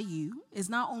beautify you, is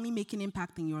not only making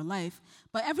impact in your life,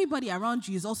 but everybody around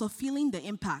you is also feeling the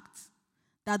impact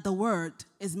that the word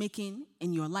is making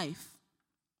in your life.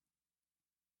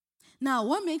 Now,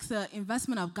 what makes the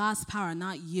investment of God's power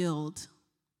not yield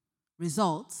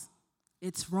results?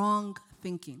 It's wrong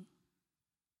thinking.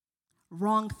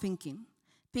 Wrong thinking.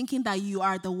 Thinking that you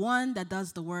are the one that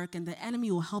does the work and the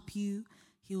enemy will help you.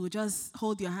 He will just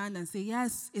hold your hand and say,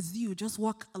 yes, it's you. Just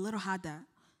work a little harder.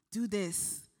 Do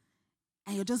this.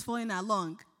 And you're just following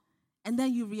along. And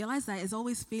then you realize that it's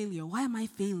always failure. Why am I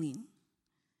failing?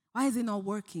 Why is it not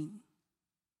working?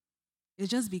 It's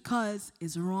just because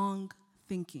it's wrong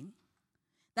thinking.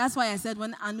 That's why I said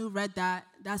when Anu read that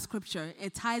scripture,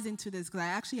 it ties into this because I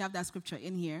actually have that scripture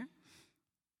in here.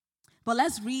 But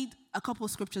let's read a couple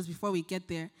of scriptures before we get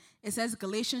there. It says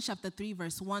Galatians chapter 3,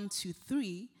 verse 1 to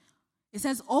 3. It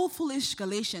says, O foolish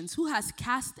Galatians, who has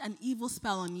cast an evil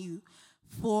spell on you?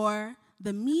 For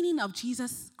the meaning of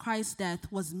Jesus Christ's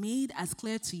death was made as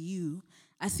clear to you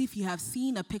as if you have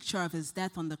seen a picture of his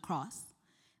death on the cross.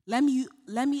 Let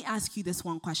me ask you this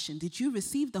one question. Did you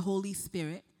receive the Holy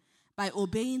Spirit by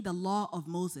obeying the law of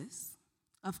Moses?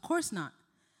 Of course not.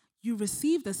 You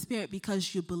received the Spirit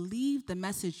because you believed the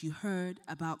message you heard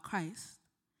about Christ.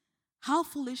 How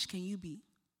foolish can you be?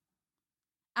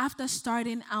 After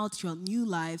starting out your new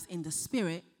lives in the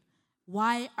Spirit,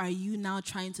 why are you now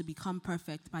trying to become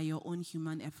perfect by your own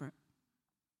human effort?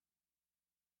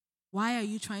 Why are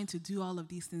you trying to do all of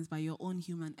these things by your own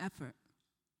human effort?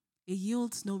 It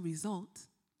yields no result.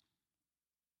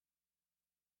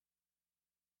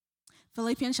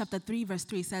 Philippians chapter 3, verse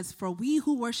 3 says, For we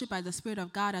who worship by the Spirit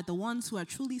of God are the ones who are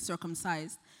truly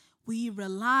circumcised. We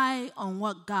rely on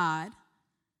what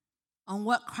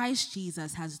Christ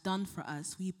Jesus has done for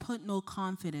us. We put no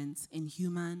confidence in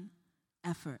human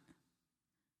effort.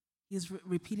 He's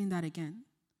repeating that again.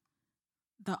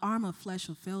 The arm of flesh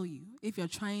will fail you. If you're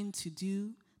trying to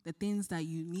do the things that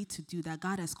you need to do, that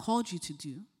God has called you to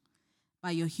do, by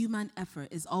your human effort,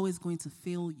 is always going to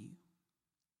fail you.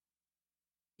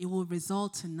 It will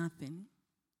result to nothing.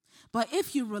 But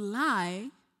if you rely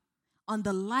on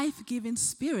the life-giving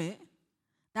Spirit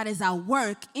that is at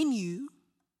work in you,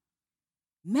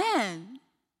 man,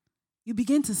 you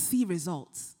begin to see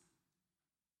results.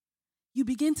 You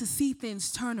begin to see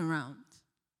things turn around.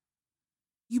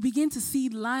 You begin to see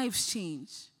lives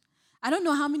change. I don't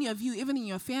know how many of you, even in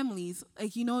your families,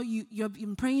 you've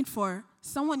been praying for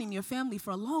someone in your family for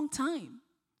a long time.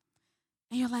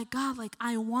 And you're like, God,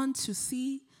 I want to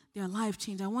see their life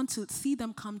change. I want to see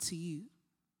them come to you.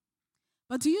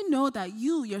 But do you know that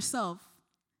you yourself,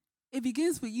 it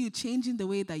begins with you changing the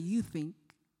way that you think?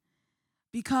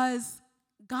 Because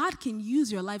God can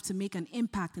use your life to make an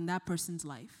impact in that person's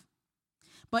life.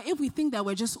 But if we think that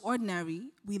we're just ordinary,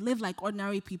 we live like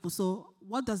ordinary people, so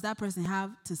what does that person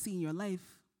have to see in your life?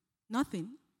 Nothing.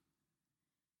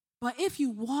 But if you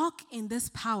walk in this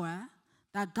power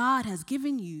that God has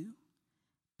given you,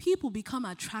 people become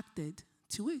attracted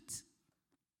to it.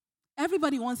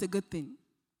 Everybody wants a good thing.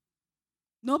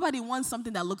 Nobody wants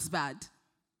something that looks bad.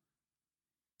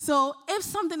 So if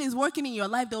something is working in your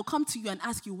life, they'll come to you and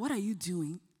ask you, what are you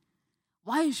doing?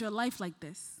 Why is your life like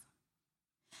this?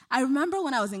 I remember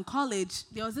when I was in college,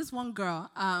 there was this one girl.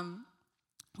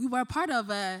 We were part of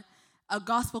a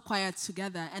gospel choir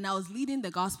together, and I was leading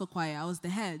the gospel choir. I was the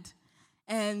head.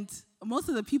 And most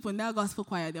of the people in that gospel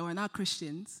choir, they were not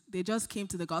Christians. They just came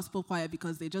to the gospel choir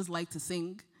because they just like to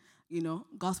sing,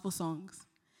 gospel songs.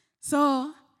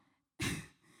 So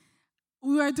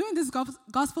we were doing this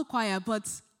gospel choir, but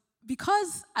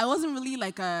because I wasn't really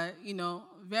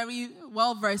very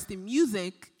well-versed in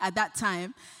music at that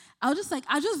time, I was just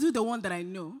I just do the one that I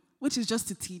know, which is just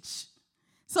to teach.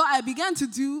 So I began to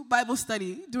do Bible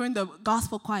study during the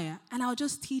gospel choir, and I would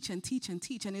just teach and teach and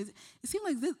teach. And it seemed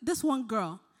like this one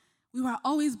girl, we were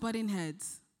always butting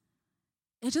heads.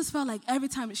 it just felt like every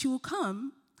time she would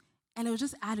come, and it was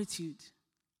just attitude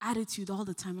all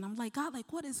the time. And I'm like, God,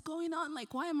 like, what is going on?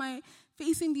 Like, why am I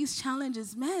facing these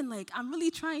challenges? Man, like, I'm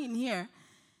really trying here.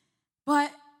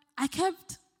 But I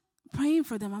kept praying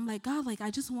for them. I'm like, God, like,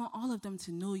 I just want all of them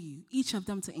to know you, each of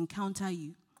them to encounter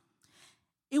you.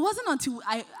 It wasn't until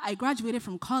I graduated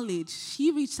from college,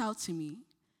 she reached out to me,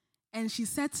 and she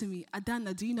said to me,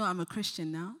 Adana, do you know I'm a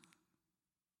Christian now?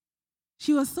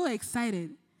 She was so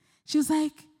excited. She was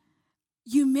like,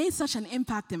 you made such an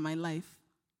impact in my life.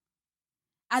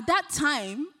 At that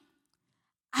time,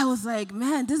 I was like,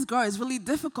 man, this girl is really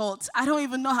difficult. I don't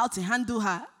even know how to handle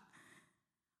her.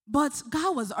 But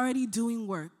God was already doing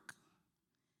work.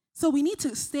 So we need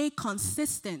to stay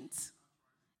consistent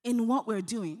in what we're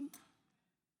doing.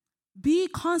 Be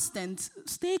constant.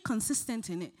 Stay consistent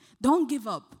in it. Don't give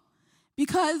up.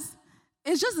 Because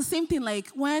it's just the same thing like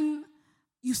when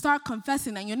you start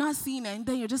confessing and you're not seeing it, and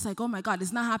then you're just like, oh my God,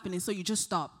 it's not happening, so you just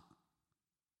stop.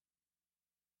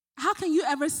 How can you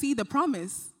ever see the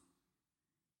promise?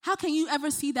 How can you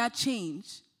ever see that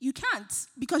change? You can't,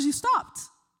 because you stopped.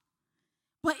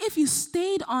 But if you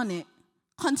stayed on it,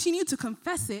 continue to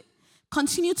confess it,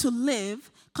 continue to live,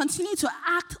 continue to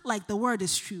act like the word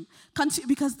is true,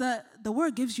 because the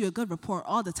word gives you a good report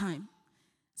all the time.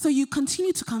 So you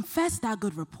continue to confess that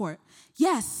good report.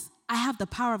 Yes, I have the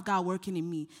power of God working in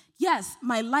me. Yes,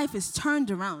 my life is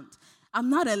turned around. I'm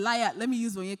not a liar. Let me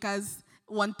use Onyeka's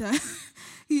one time.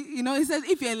 He says,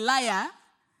 if you're a liar,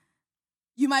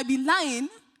 you might be lying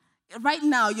right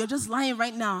now. You're just lying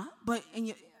right now. But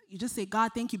you just say,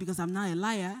 God, thank you, because I'm not a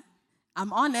liar.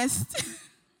 I'm honest.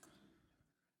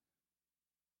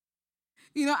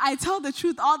 I tell the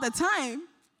truth all the time.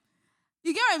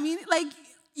 You get what I mean? Like,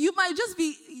 you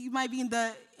might be in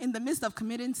the midst of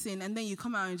committing sin, and then you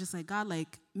come out and just like, God,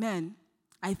 like, man,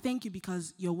 I thank you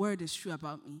because your word is true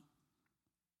about me.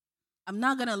 I'm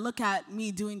not going to look at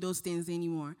me doing those things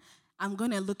anymore. I'm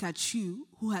going to look at you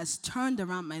who has turned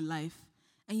around my life,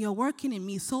 and you're working in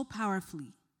me so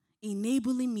powerfully,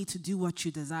 enabling me to do what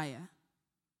you desire.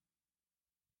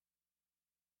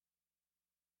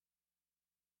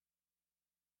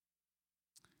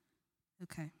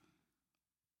 Okay.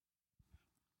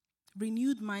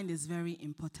 Renewed mind is very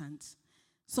important.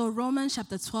 So Romans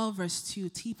chapter 12, verse 2,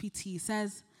 TPT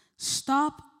says,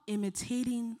 stop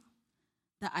imitating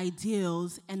the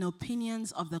ideals and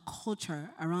opinions of the culture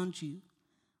around you,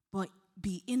 but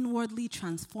be inwardly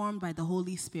transformed by the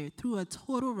Holy Spirit through a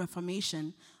total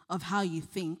reformation of how you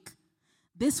think.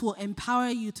 This will empower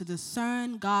you to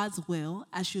discern God's will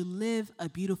as you live a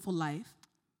beautiful life,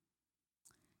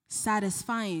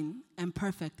 satisfying and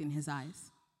perfect in His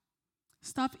eyes.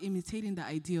 Stop imitating the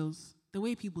ideals, the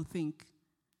way people think.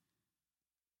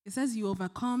 It says you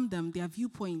overcome them, their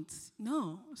viewpoints.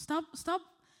 No, stop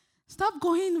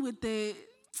going with the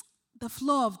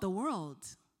flow of the world.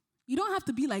 You don't have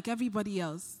to be like everybody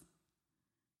else.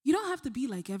 You don't have to be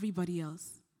like everybody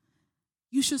else.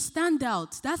 You should stand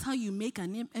out. That's how you make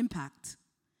an impact.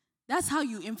 That's how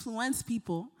you influence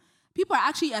people. People are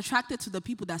actually attracted to the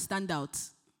people that stand out.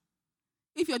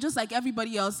 If you're just like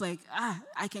everybody else, like,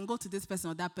 I can go to this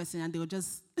person or that person, and they'll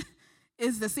just,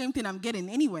 it's the same thing I'm getting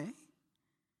anyway.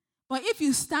 But if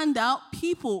you stand out,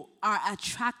 people are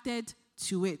attracted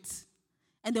to it.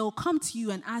 And they will come to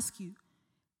you and ask you,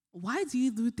 why do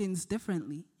you do things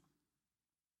differently?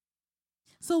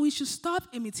 So we should stop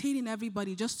imitating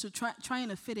everybody just to trying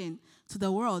to fit in to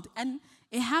the world. And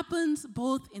it happens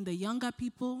both in the younger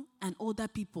people and older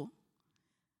people.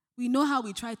 We know how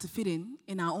we try to fit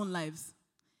in our own lives.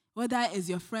 Whether it's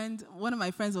your friend, one of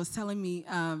my friends was telling me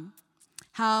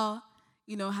how,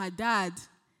 her dad,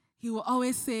 he will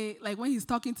always say, like when he's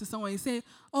talking to someone, he say,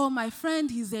 oh, my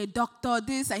friend, he's a doctor,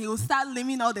 this, and he will start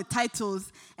naming all the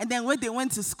titles, and then where they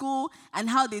went to school and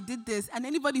how they did this. And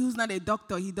anybody who's not a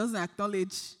doctor, he doesn't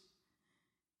acknowledge.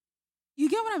 You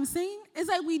get what I'm saying? It's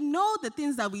like we know the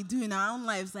things that we do in our own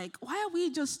lives. Like, why are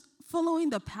we just following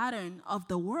the pattern of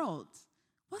the world?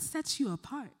 What sets you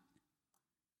apart?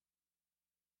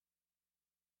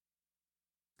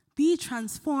 Be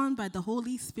transformed by the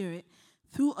Holy Spirit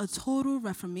through a total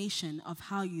reformation of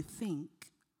how you think.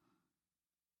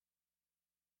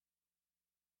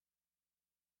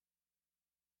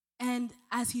 And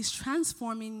as He's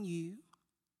transforming you,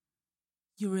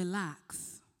 you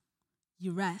relax,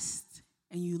 you rest,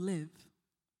 and you live.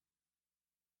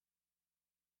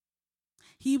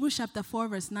 Hebrews chapter 4,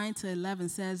 verse 9 to 11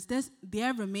 says,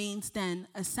 there remains then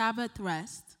a Sabbath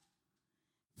rest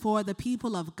for the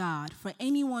people of God, for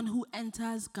anyone who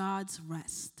enters God's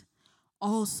rest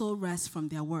also rests from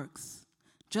their works,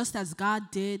 just as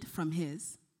God did from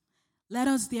His. Let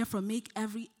us therefore make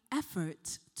every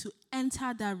effort to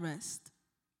enter that rest.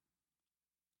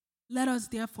 Let us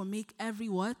therefore make every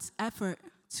what? Effort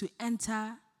to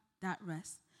enter that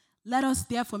rest. Let us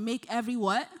therefore make every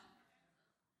what?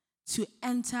 To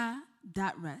enter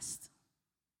that rest.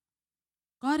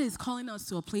 God is calling us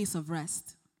to a place of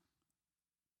rest.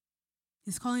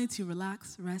 He's calling you to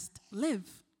relax, rest, live.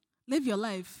 Live your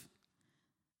life.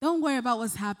 Don't worry about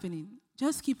what's happening.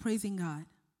 Just keep praising God.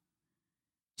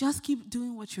 Just keep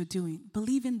doing what you're doing.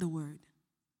 Believe in the word.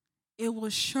 It will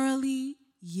surely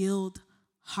yield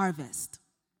harvest.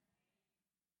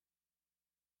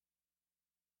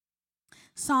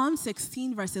 Psalm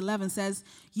 16 verse 11 says,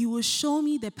 "You will show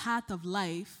me the path of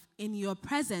life. In your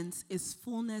presence is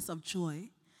fullness of joy.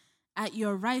 At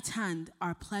your right hand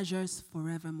are pleasures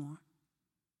forevermore."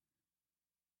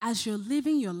 As you're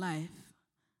living your life,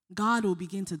 God will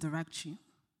begin to direct you.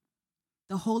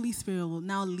 The Holy Spirit will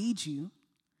now lead you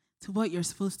to what you're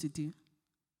supposed to do.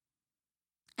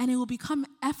 And it will become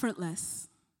effortless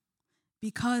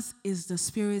because it's the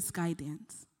Spirit's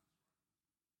guidance.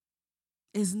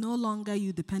 It's no longer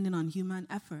you depending on human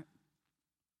effort.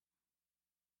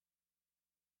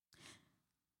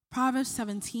 Proverbs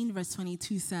 17 verse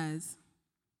 22 says,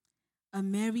 "A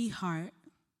merry heart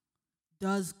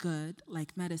does good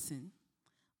like medicine,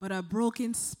 but a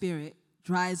broken spirit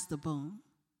dries the bone."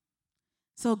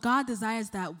 So God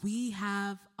desires that we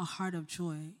have a heart of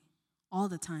joy all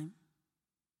the time.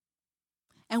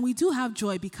 And we do have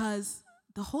joy because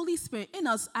the Holy Spirit in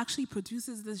us actually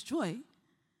produces this joy.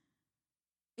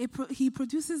 He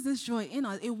produces this joy in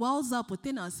us. It wells up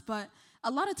within us. But a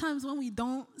lot of times when we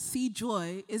don't see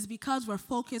joy is because we're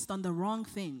focused on the wrong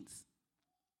things.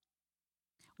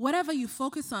 Whatever you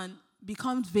focus on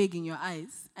becomes big in your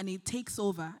eyes and it takes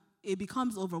over. It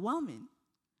becomes overwhelming.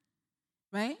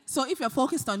 Right? So if you're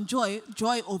focused on joy,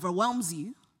 joy overwhelms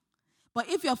you. But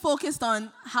if you're focused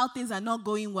on how things are not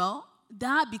going well,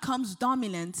 that becomes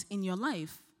dominant in your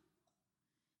life.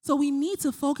 So we need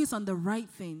to focus on the right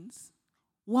things,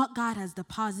 what God has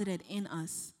deposited in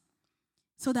us,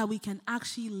 so that we can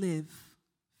actually live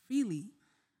freely,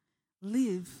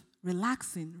 live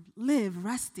relaxing, live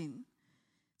resting.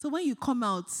 So when you come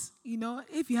out,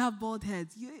 if you have bald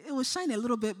heads, it will shine a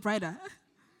little bit brighter,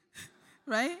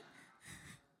 right?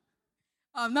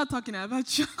 I'm not talking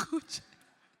about you, Coach.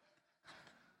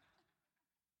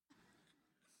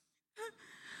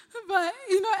 But,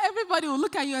 everybody will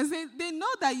look at you and say, they know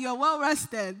that you're well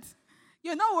rested.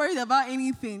 You're not worried about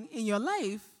anything in your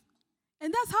life.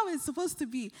 And that's how it's supposed to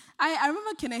be. I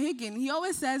remember Kenneth Hagin, he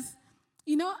always says,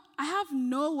 I have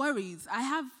no worries.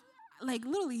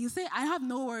 Literally, he said, I have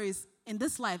no worries in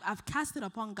this life. I've cast it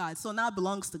upon God, so now it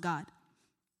belongs to God.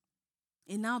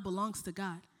 It now belongs to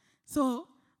God. So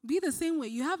be the same way.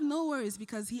 You have no worries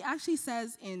because he actually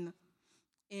says in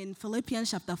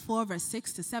Philippians chapter 4, verse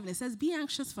 6 to 7, it says, "Be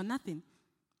anxious for nothing,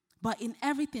 but in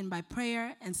everything by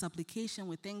prayer and supplication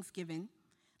with thanksgiving,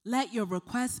 let your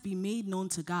requests be made known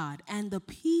to God, and the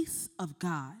peace of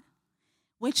God,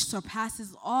 which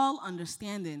surpasses all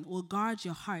understanding, will guard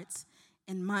your hearts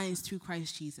and minds through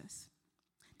Christ Jesus."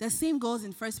 The same goes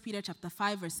in 1 Peter chapter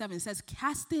 5, verse 7. It says,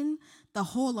 "Casting the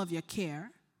whole of your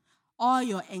care, all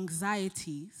your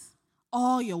anxieties,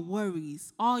 all your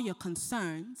worries, all your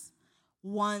concerns,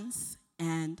 once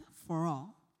and for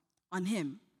all, on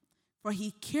him. For he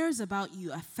cares about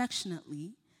you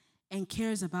affectionately and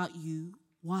cares about you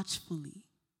watchfully."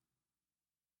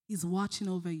 He's watching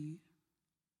over you.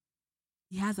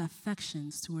 He has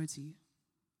affections towards you.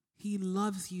 He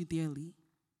loves you dearly.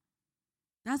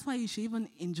 That's why you should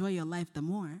even enjoy your life the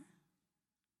more.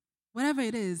 Whatever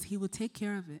it is, he will take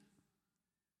care of it.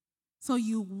 So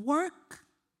you work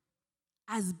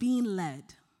as being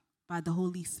led by the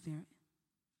Holy Spirit,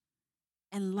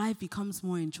 and life becomes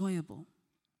more enjoyable.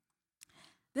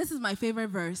 This is my favorite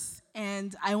verse,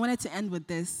 and I wanted to end with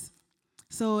this.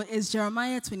 So it's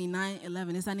Jeremiah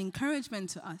 29:11. It's an encouragement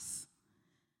to us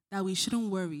that we shouldn't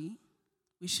worry.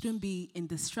 We shouldn't be in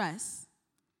distress.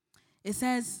 It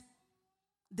says,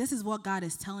 this is what God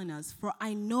is telling us. "For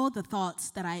I know the thoughts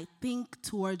that I think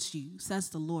towards you, says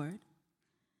the Lord.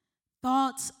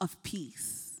 Thoughts of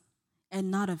peace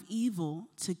and not of evil,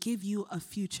 to give you a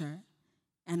future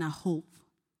and a hope."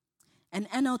 And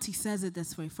NLT says it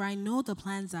this way: "For I know the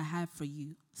plans I have for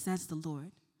you, says the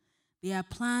Lord. They are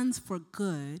plans for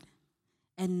good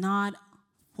and not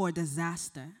for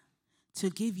disaster, to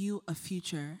give you a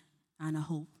future and a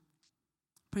hope."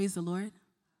 Praise the Lord.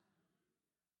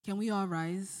 Can we all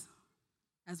rise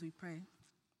as we pray?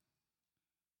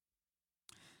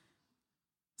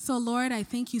 So, Lord, I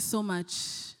thank you so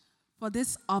much for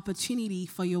this opportunity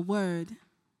for your word,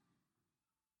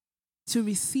 to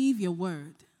receive your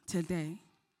word, today.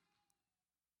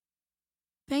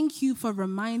 Thank you for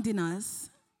reminding us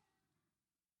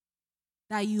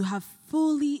that you have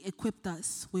fully equipped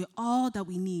us with all that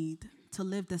we need to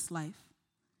live this life.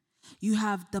 You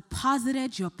have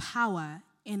deposited your power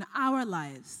in our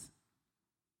lives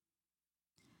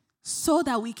so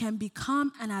that we can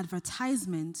become an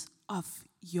advertisement of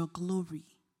your glory.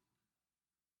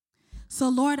 So,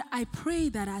 Lord, I pray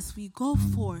that as we go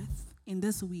forth in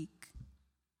this week,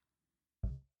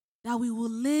 that we will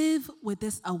live with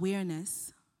this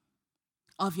awareness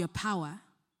of your power,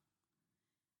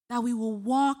 that we will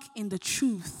walk in the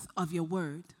truth of your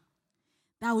word,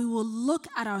 that we will look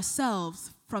at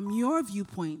ourselves from your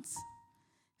viewpoints,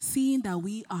 seeing that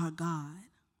we are God.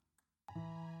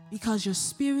 Because your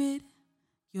spirit,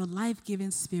 your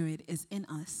life-giving spirit is in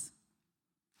us.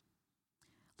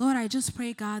 Lord, I just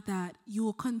pray, God, that you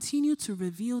will continue to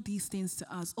reveal these things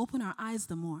to us, open our eyes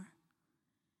the more,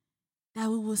 that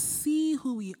we will see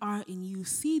who we are in you,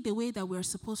 see the way that we're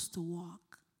supposed to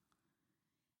walk,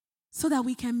 so that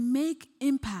we can make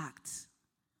impact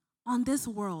on this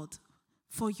world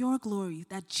for your glory,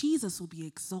 that Jesus will be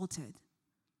exalted.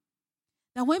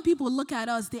 That when people look at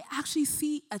us, they actually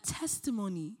see a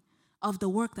testimony of the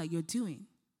work that you're doing.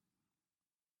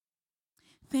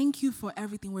 Thank you for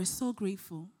everything. We're so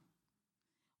grateful.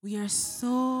 We are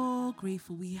so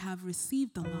grateful. We have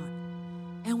received a lot,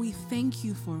 and we thank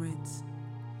you for it.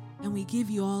 And we give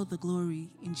you all the glory.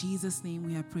 In Jesus' name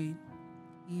we have prayed.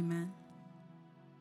 Amen.